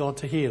of God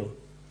to heal.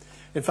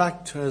 In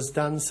fact, as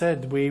Dan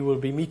said, we will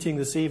be meeting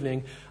this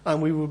evening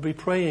and we will be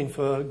praying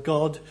for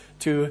God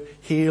to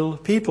heal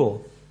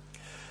people.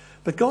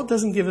 But God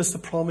doesn't give us the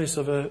promise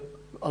of a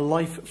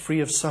life free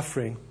of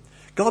suffering.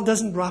 God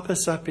doesn't wrap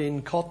us up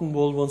in cotton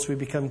wool once we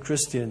become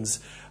Christians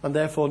and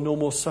therefore no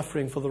more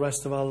suffering for the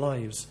rest of our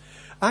lives.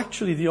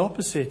 Actually, the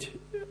opposite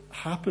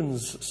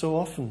happens so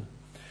often.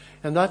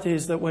 And that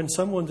is that when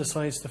someone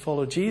decides to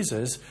follow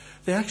Jesus,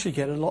 they actually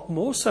get a lot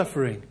more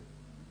suffering.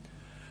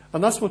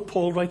 And that's what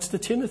Paul writes to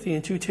Timothy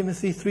in 2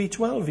 Timothy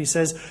 3:12. He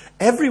says,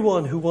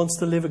 everyone who wants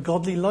to live a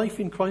godly life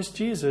in Christ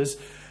Jesus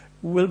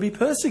will be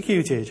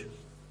persecuted.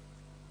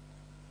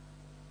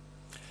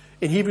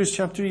 In Hebrews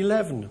chapter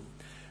 11,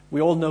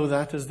 we all know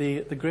that as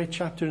the great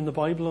chapter in the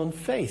Bible on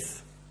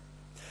faith.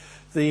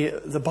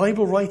 The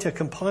Bible writer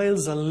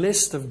compiles a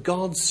list of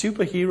God's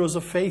superheroes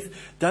of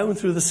faith down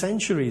through the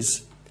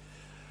centuries.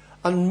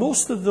 And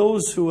most of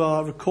those who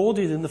are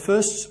recorded in the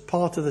first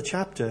part of the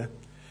chapter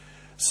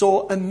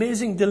saw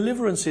amazing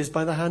deliverances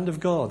by the hand of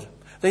God.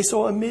 They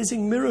saw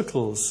amazing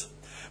miracles.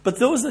 But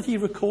those that he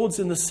records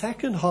in the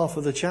second half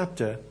of the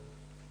chapter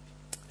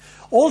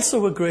also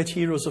were great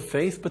heroes of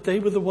faith, but they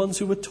were the ones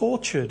who were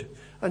tortured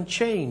and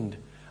chained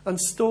and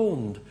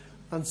stoned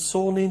and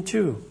sawn in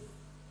two.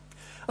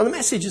 And the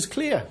message is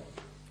clear.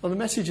 And the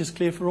message is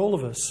clear for all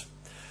of us.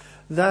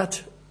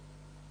 That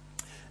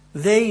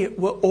they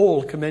were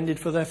all commended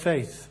for their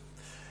faith.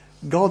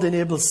 God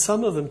enabled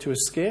some of them to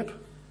escape,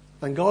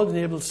 and God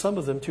enabled some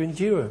of them to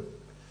endure.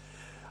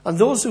 And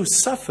those who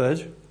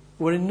suffered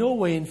were in no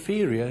way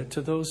inferior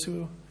to those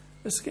who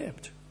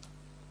escaped.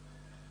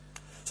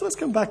 So let's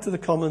come back to the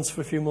comments for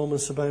a few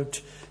moments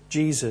about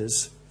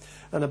Jesus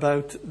and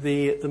about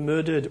the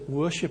murdered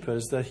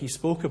worshippers that he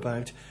spoke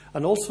about,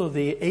 and also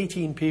the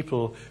 18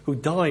 people who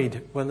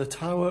died when the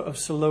Tower of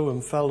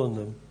Siloam fell on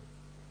them.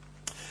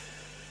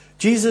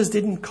 Jesus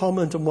didn't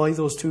comment on why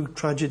those two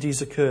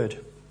tragedies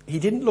occurred. He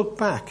didn't look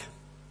back.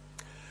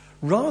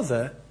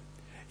 Rather,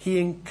 he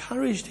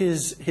encouraged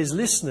his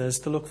listeners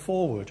to look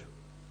forward.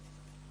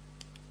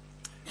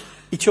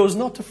 He chose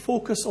not to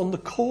focus on the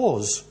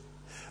cause,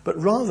 but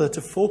rather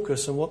to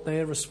focus on what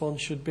their response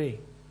should be.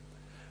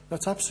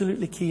 That's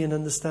absolutely key in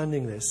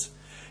understanding this.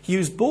 He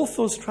used both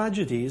those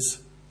tragedies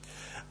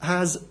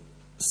as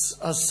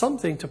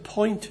something to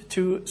point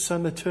to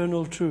some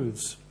eternal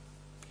truths.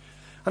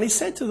 And he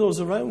said to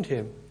those around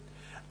him,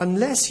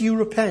 unless you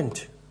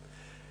repent,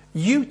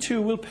 you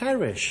too will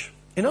perish.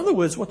 In other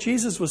words, what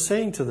Jesus was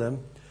saying to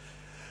them,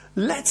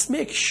 let's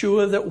make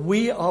sure that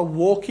we are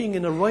walking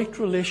in a right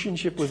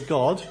relationship with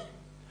God,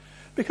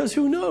 because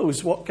who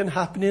knows what can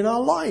happen in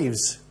our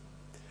lives.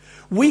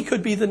 We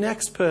could be the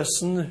next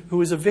person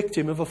who is a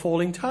victim of a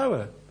falling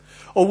tower.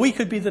 Or we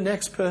could be the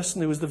next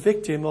person who is the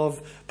victim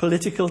of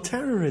political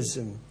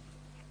terrorism.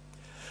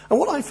 And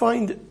what I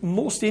find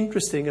most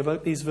interesting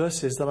about these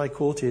verses that I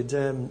quoted,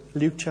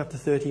 Luke chapter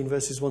 13,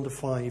 verses 1 to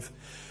 5,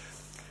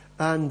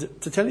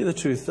 and to tell you the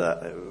truth,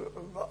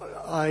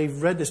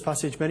 I've read this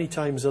passage many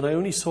times, and I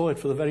only saw it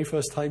for the very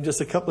first time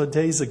just a couple of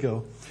days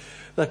ago,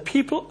 that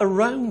people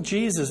around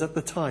Jesus at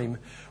the time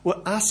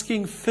were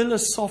asking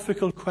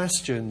philosophical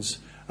questions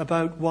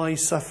about why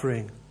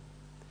suffering.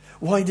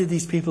 Why did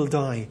these people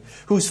die?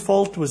 Whose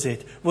fault was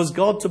it? Was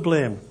God to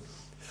blame?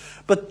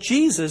 But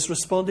Jesus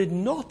responded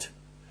not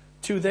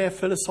to their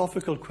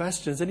philosophical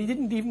questions, and he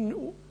didn't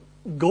even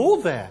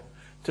go there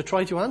to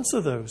try to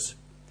answer those.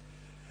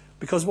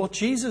 Because what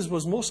Jesus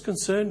was most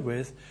concerned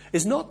with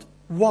is not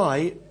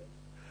why,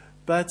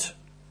 but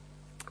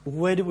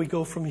where do we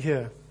go from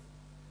here?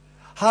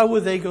 How were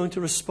they going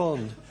to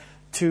respond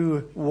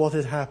to what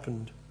had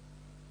happened?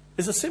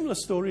 is a similar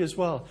story as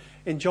well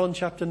in John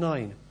chapter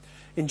 9.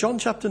 In John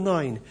chapter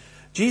 9,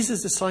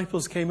 Jesus'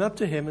 disciples came up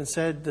to him and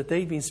said that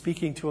they'd been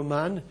speaking to a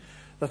man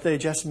that they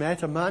just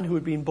met, a man who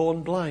had been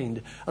born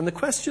blind. And the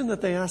question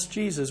that they asked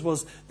Jesus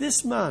was,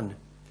 this man,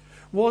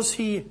 was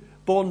he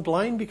born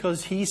blind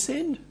because he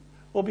sinned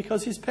or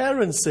because his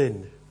parents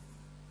sinned?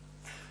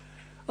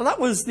 And that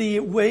was the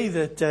way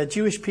that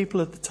Jewish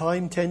people at the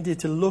time tended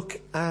to look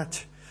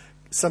at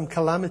some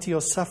calamity or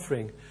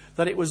suffering,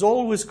 that it was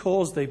always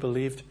caused, they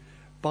believed,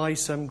 by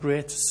some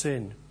great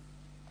sin.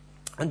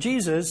 And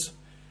Jesus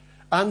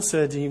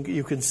answered,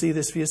 you can see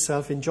this for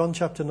yourself in John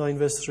chapter 9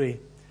 verse 3.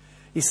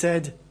 He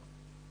said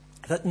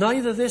that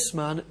neither this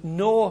man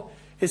nor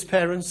his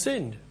parents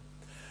sinned,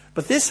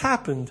 but this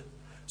happened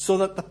so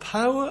that the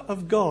power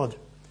of God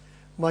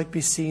might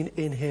be seen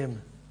in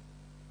him.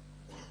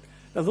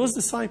 Now those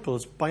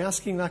disciples, by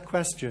asking that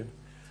question,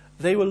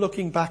 they were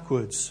looking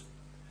backwards.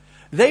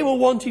 They were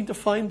wanting to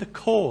find the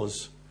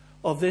cause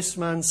of this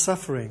man's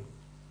suffering.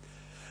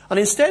 And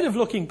instead of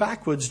looking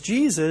backwards,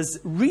 Jesus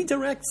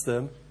redirects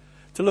them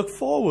to look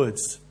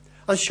forwards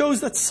and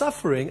shows that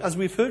suffering, as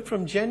we've heard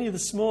from Jenny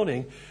this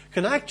morning,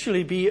 can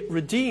actually be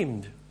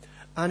redeemed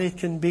and it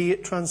can be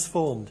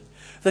transformed.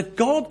 That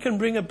God can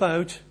bring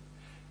about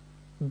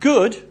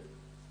good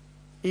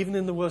even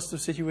in the worst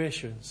of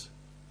situations.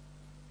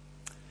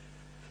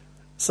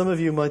 Some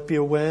of you might be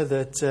aware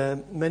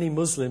that many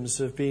Muslims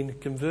have been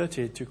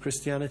converted to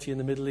Christianity in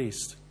the Middle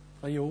East.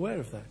 Are you aware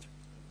of that?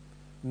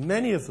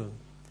 Many of them.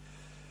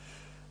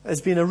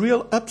 There's been a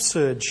real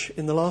upsurge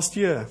in the last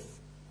year.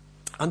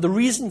 And the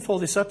reason for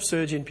this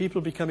upsurge in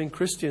people becoming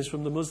Christians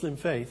from the Muslim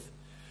faith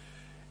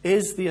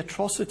is the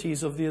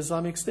atrocities of the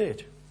Islamic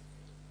State.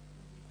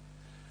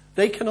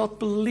 They cannot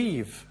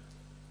believe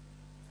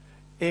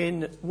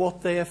in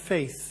what their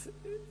faith,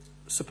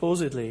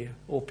 supposedly,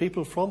 or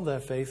people from their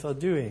faith are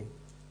doing.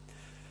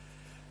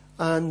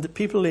 And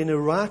people in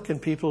Iraq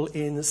and people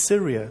in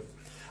Syria,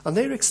 and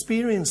they're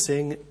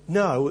experiencing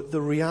now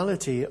the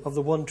reality of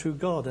the one true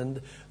God.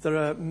 And there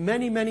are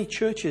many, many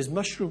churches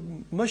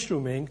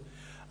mushrooming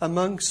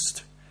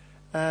amongst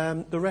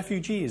the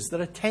refugees.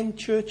 There are 10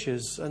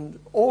 churches and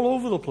all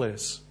over the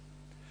place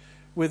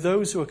with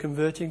those who are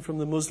converting from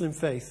the Muslim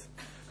faith.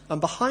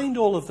 And behind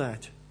all of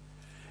that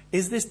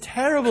is this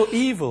terrible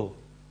evil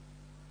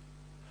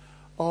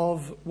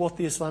of what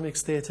the Islamic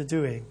State are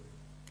doing.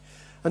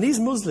 And these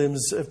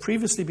Muslims have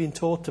previously been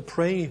taught to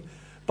pray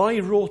by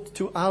rote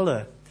to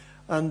Allah.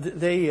 And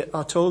they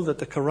are told that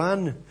the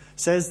Quran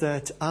says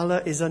that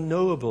Allah is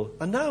unknowable.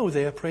 And now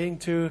they are praying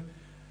to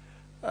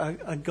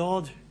a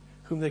God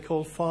whom they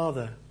call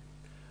Father,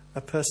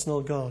 a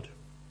personal God.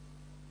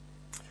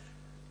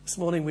 This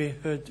morning we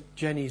heard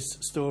Jenny's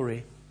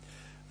story.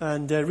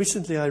 And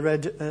recently I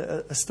read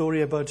a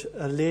story about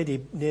a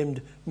lady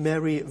named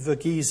Mary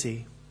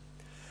Verghese.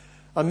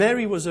 And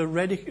Mary was a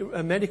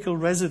medical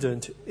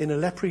resident in a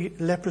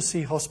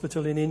leprosy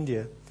hospital in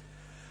India.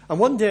 And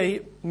one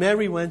day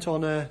Mary went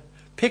on a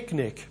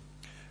picnic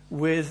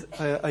with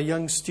a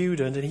young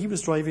student, and he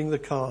was driving the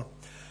car.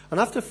 And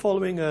after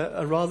following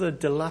a rather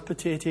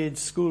dilapidated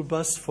school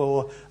bus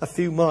for a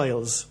few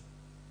miles,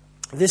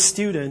 this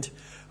student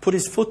put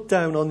his foot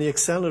down on the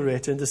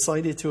accelerator and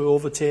decided to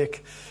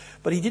overtake.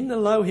 But he didn't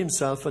allow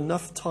himself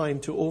enough time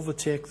to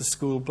overtake the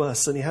school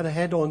bus, and he had a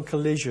head-on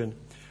collision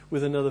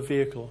with another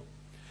vehicle.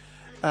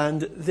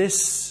 And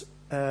this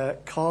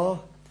car,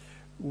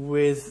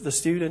 with the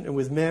student and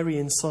with Mary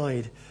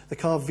inside, the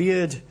car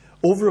veered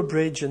over a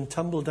bridge and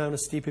tumbled down a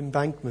steep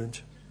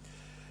embankment.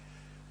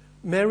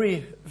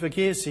 Mary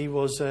Verghese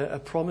was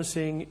a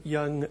promising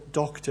young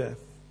doctor,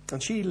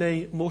 and she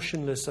lay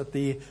motionless at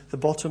the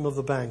bottom of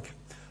the bank.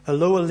 Her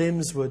lower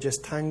limbs were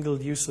just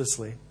tangled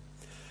uselessly.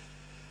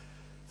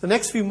 The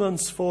next few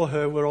months for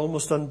her were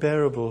almost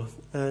unbearable,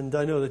 and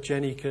I know that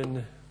Jenny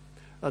can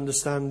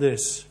understand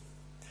this.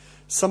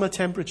 Summer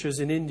temperatures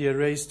in India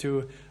raised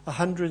to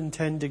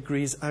 110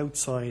 degrees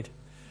outside.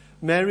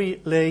 Mary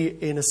lay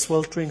in a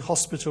sweltering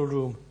hospital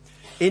room,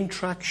 in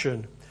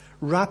traction,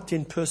 wrapped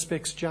in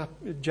Perspex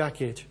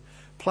jacket,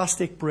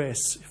 plastic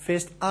brace,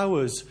 faced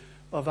hours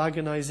of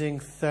agonizing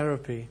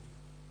therapy.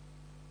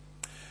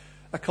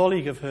 A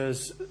colleague of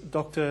hers,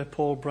 Dr.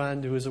 Paul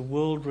Brand, who is a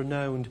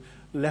world-renowned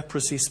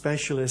leprosy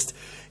specialist,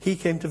 he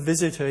came to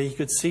visit her. He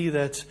could see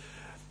that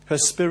her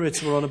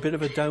spirits were on a bit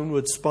of a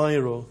downward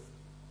spiral.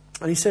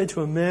 And he said to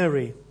her,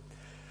 Mary,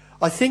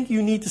 I think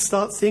you need to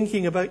start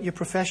thinking about your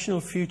professional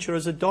future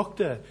as a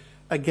doctor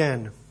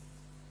again.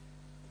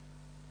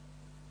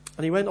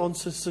 And he went on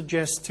to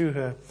suggest to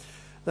her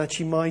that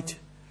she might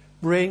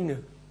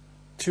bring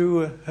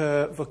to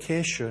her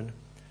vocation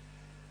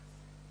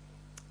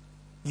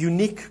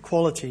unique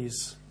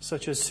qualities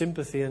such as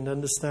sympathy and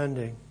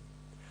understanding.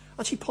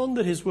 And she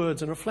pondered his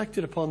words and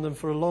reflected upon them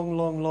for a long,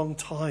 long, long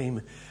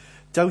time,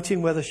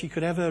 doubting whether she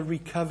could ever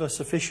recover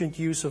sufficient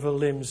use of her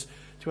limbs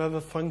to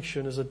ever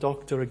function as a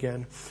doctor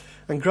again.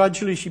 And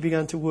gradually she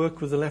began to work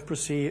with the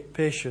leprosy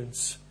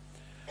patients.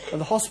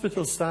 And the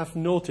hospital staff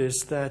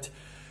noticed that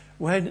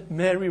when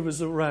Mary was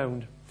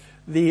around,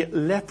 the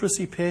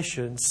leprosy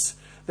patients,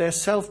 their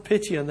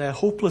self-pity and their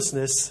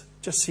hopelessness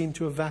just seemed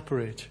to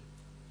evaporate.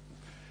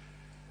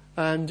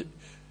 And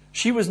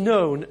she was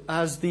known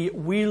as the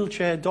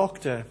wheelchair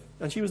doctor.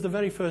 And she was the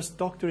very first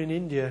doctor in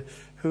India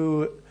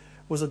who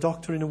was a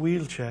doctor in a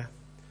wheelchair.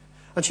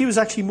 And she was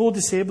actually more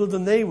disabled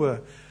than they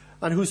were,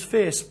 and whose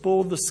face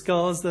bore the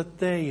scars that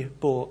they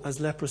bore as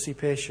leprosy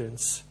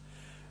patients.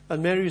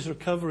 And Mary's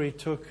recovery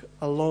took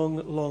a long,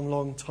 long,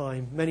 long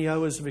time. Many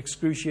hours of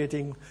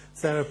excruciating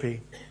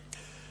therapy.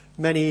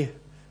 Much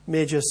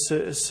major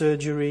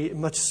surgery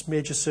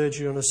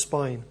on her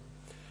spine.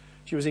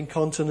 She was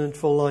incontinent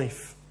for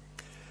life.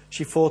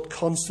 She fought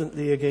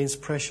constantly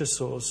against pressure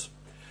sores.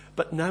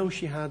 But now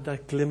she had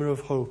that glimmer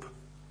of hope.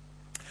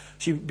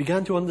 She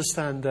began to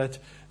understand that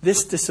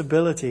this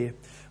disability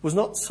was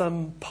not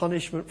some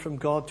punishment from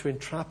God to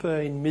entrap her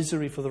in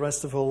misery for the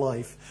rest of her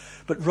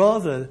life, but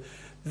rather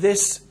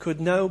this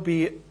could now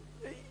be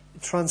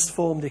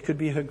transformed. It could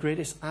be her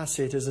greatest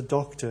asset as a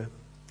doctor.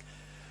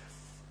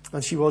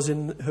 And she was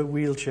in her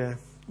wheelchair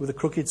with a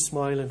crooked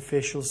smile and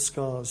facial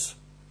scars.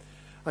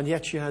 And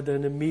yet she had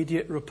an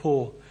immediate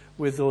rapport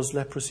with those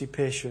leprosy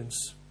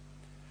patients.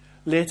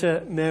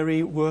 Later,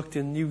 Mary worked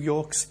in New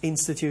York's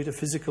Institute of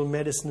Physical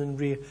Medicine and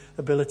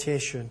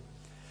Rehabilitation.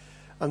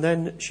 And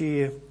then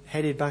she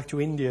headed back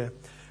to India,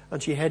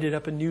 and she headed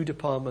up a new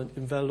department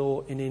in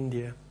Vellore in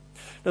India.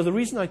 Now, the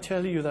reason I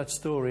tell you that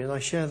story, and I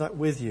share that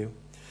with you,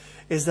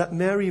 is that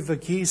Mary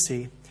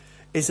Verghese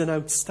is an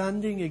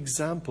outstanding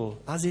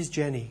example, as is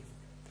Jenny,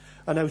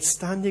 an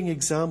outstanding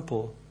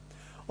example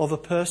of a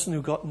person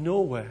who got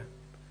nowhere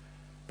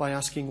by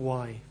asking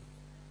why.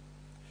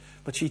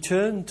 But she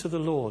turned to the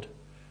Lord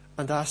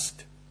and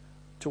asked,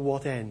 to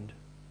what end?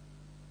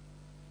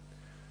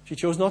 She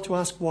chose not to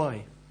ask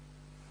why.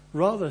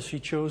 Rather, she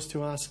chose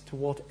to ask, to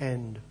what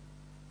end?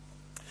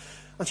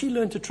 And she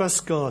learned to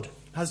trust God,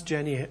 as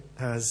Jenny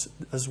has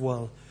as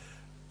well,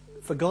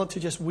 for God to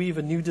just weave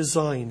a new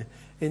design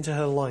into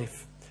her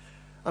life.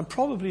 And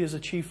probably has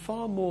achieved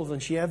far more than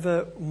she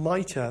ever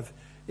might have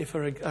if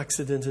her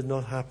accident had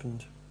not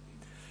happened.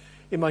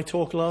 In my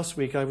talk last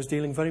week, I was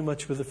dealing very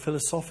much with the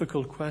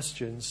philosophical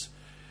questions.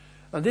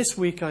 And this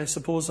week, I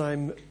suppose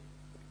I'm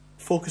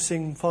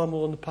focusing far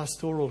more on the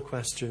pastoral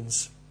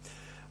questions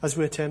as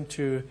we attempt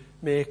to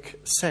make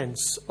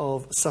sense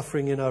of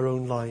suffering in our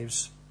own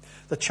lives.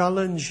 The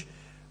challenge,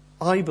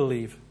 I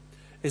believe,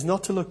 is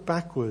not to look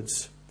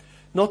backwards,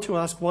 not to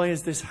ask, why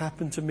has this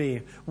happened to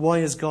me? Why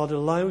has God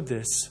allowed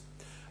this?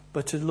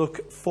 But to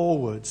look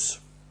forwards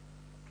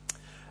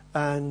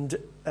and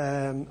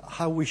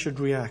how we should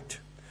react,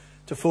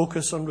 to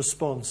focus on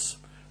response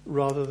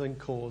rather than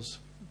cause.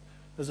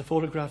 There's a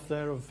photograph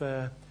there of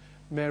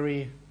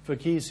Mary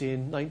Verghese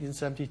in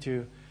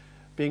 1972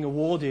 being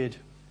awarded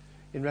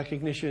in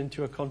recognition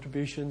to her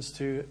contributions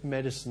to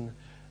medicine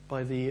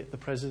by the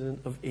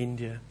President of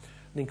India.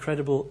 An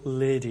incredible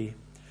lady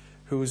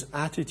whose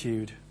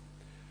attitude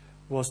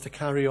was to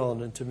carry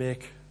on and to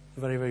make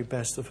the very, very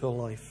best of her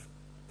life.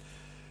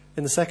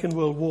 In the Second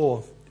World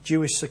War,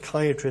 Jewish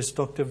psychiatrist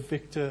Dr.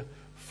 Viktor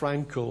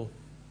Frankl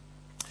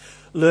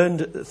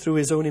learned through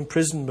his own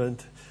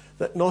imprisonment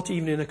that not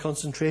even in a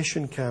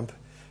concentration camp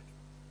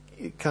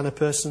can a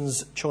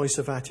person's choice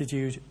of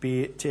attitude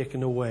be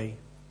taken away.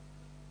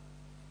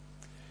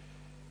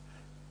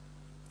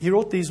 He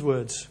wrote these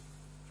words: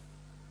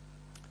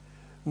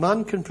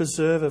 "Man can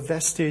preserve a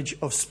vestige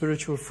of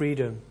spiritual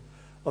freedom,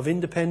 of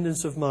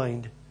independence of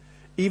mind,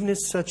 even in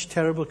such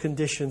terrible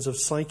conditions of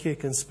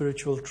psychic and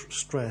spiritual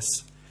stress.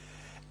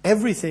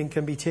 Everything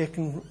can be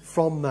taken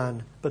from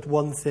man but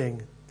one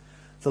thing,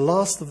 the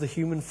last of the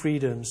human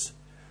freedoms,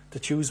 to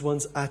choose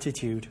one's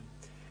attitude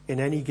in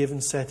any given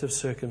set of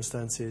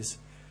circumstances,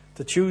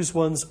 to choose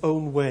one's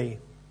own way.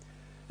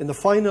 In the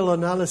final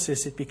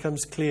analysis, it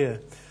becomes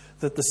clear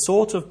that the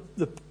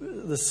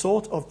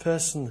sort of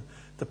person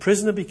the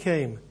prisoner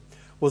became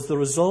was the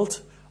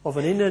result of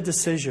an inner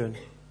decision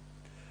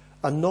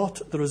and not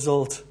the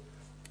result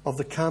of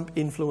the camp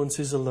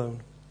influences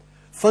alone.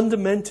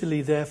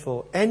 Fundamentally,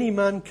 therefore, any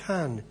man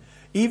can,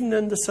 even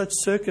under such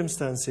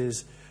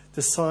circumstances,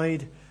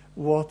 decide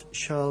what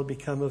shall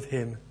become of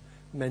him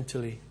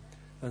mentally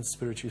and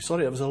spiritually."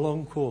 Sorry, that was a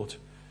long quote,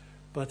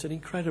 but an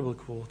incredible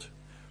quote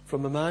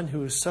from a man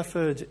who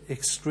suffered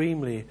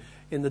extremely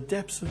in the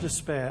depths of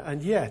despair,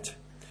 and yet,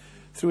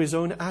 through his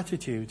own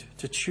attitude,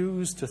 to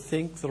choose to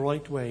think the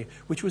right way,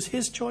 which was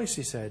his choice,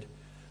 he said,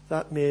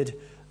 that made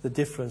the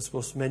difference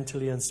both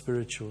mentally and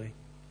spiritually.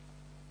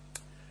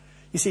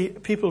 You see,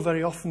 people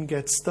very often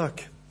get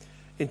stuck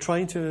in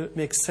trying to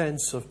make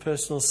sense of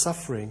personal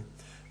suffering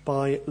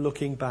by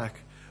looking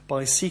back,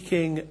 by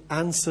seeking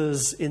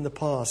answers in the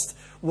past.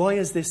 Why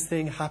has this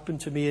thing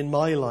happened to me in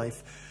my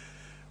life?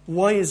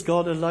 Why is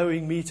God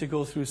allowing me to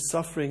go through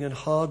suffering and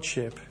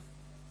hardship?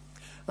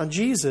 And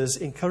Jesus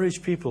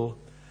encouraged people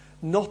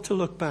not to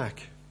look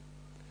back.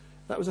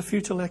 That was a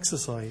futile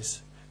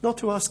exercise. Not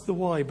to ask the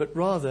why, but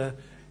rather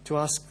to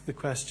ask the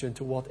question,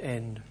 to what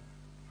end?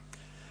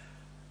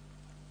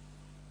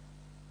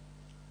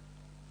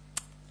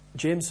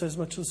 James says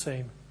much the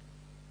same.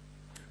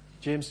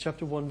 James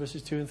chapter 1,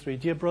 verses 2 and 3.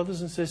 Dear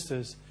brothers and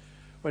sisters,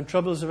 when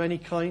troubles of any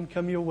kind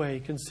come your way,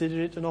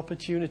 consider it an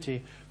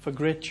opportunity for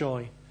great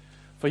joy.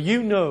 For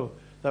you know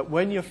that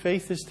when your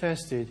faith is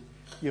tested,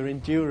 your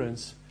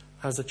endurance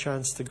has a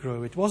chance to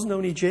grow. It wasn't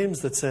only James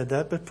that said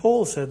that, but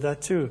Paul said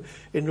that too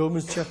in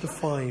Romans chapter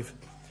 5.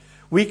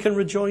 We can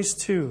rejoice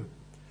too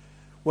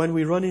when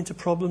we run into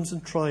problems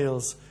and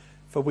trials,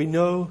 for we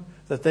know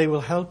that they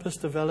will help us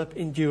develop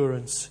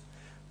endurance.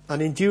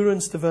 And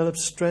endurance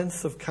develops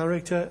strength of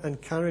character, and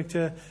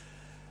character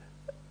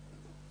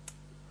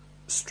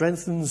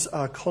strengthens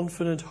our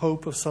confident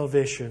hope of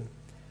salvation.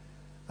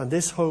 And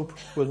this hope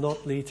will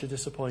not lead to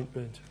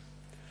disappointment.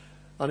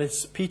 And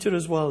it's Peter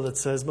as well that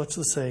says much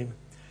the same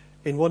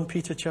in 1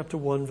 Peter chapter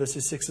 1,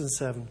 verses 6 and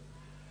 7.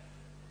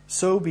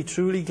 So be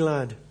truly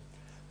glad.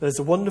 There's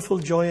a wonderful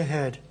joy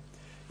ahead,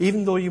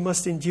 even though you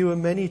must endure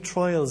many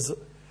trials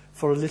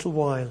for a little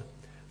while.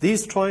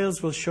 These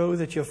trials will show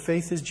that your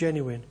faith is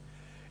genuine.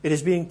 It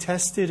is being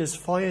tested as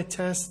fire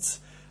tests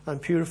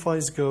and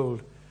purifies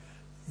gold,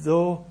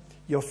 though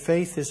your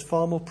faith is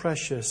far more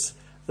precious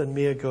than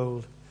mere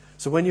gold.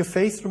 So when your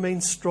faith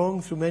remains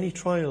strong through many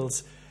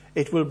trials,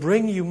 it will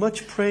bring you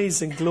much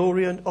praise and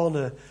glory and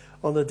honor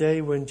on the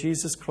day when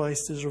Jesus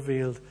Christ is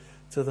revealed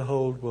to the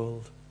whole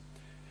world.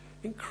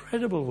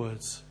 Incredible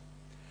words.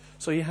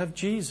 So you have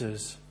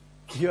Jesus,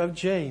 you have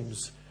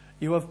James,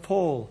 you have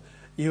Paul,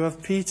 you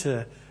have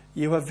Peter,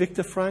 you have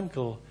Viktor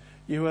Frankl,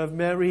 you have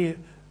Mary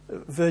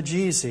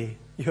Verghese,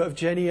 you have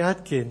Jenny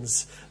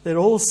Atkins. They're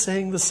all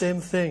saying the same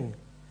thing,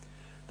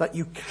 that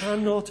you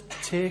cannot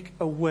take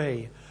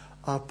away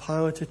our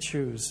power to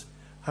choose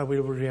how we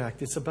will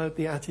react. It's about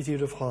the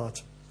attitude of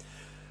heart.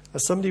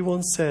 As somebody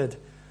once said,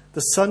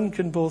 the sun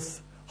can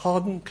both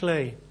harden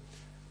clay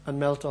and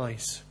melt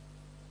ice.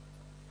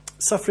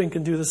 Suffering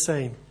can do the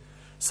same.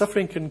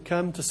 Suffering can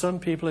come to some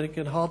people and it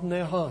can harden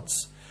their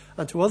hearts.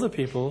 And to other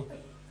people,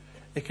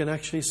 it can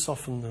actually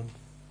soften them.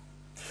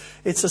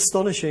 It's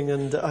astonishing,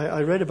 and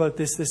I read about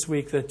this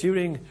week, that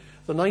during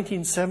the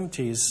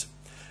 1970s,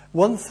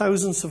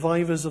 1,000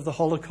 survivors of the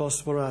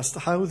Holocaust were asked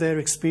how their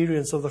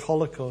experience of the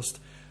Holocaust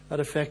had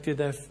affected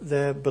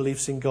their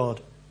beliefs in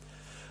God.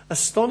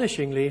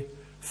 Astonishingly,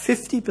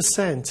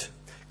 50%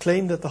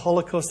 claimed that the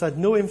Holocaust had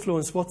no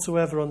influence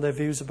whatsoever on their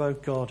views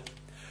about God.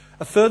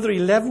 A further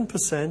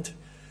 11%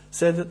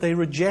 said that they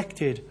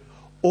rejected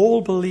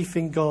all belief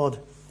in God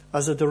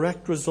as a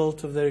direct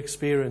result of their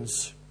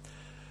experience.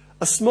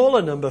 A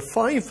smaller number,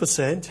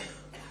 5%,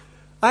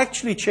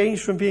 actually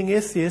changed from being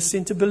atheists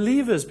into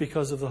believers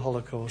because of the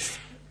Holocaust.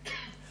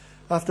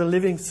 After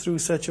living through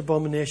such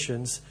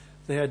abominations,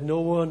 they had no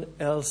one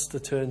else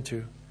to turn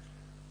to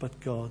but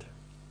God.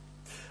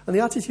 And the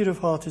attitude of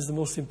heart is the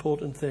most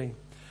important thing.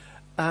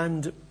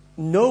 And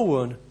no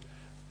one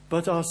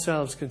but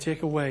ourselves can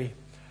take away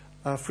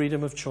our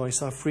freedom of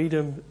choice, our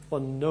freedom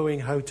on knowing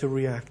how to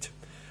react.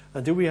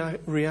 And do we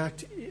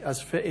react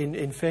as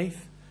in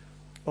faith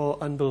or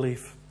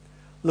unbelief?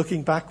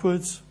 Looking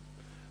backwards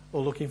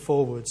or looking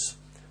forwards?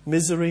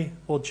 Misery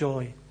or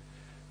joy?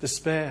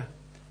 Despair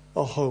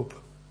or hope?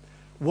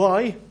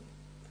 Why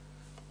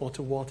or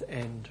to what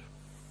end?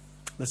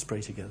 Let's pray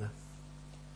together.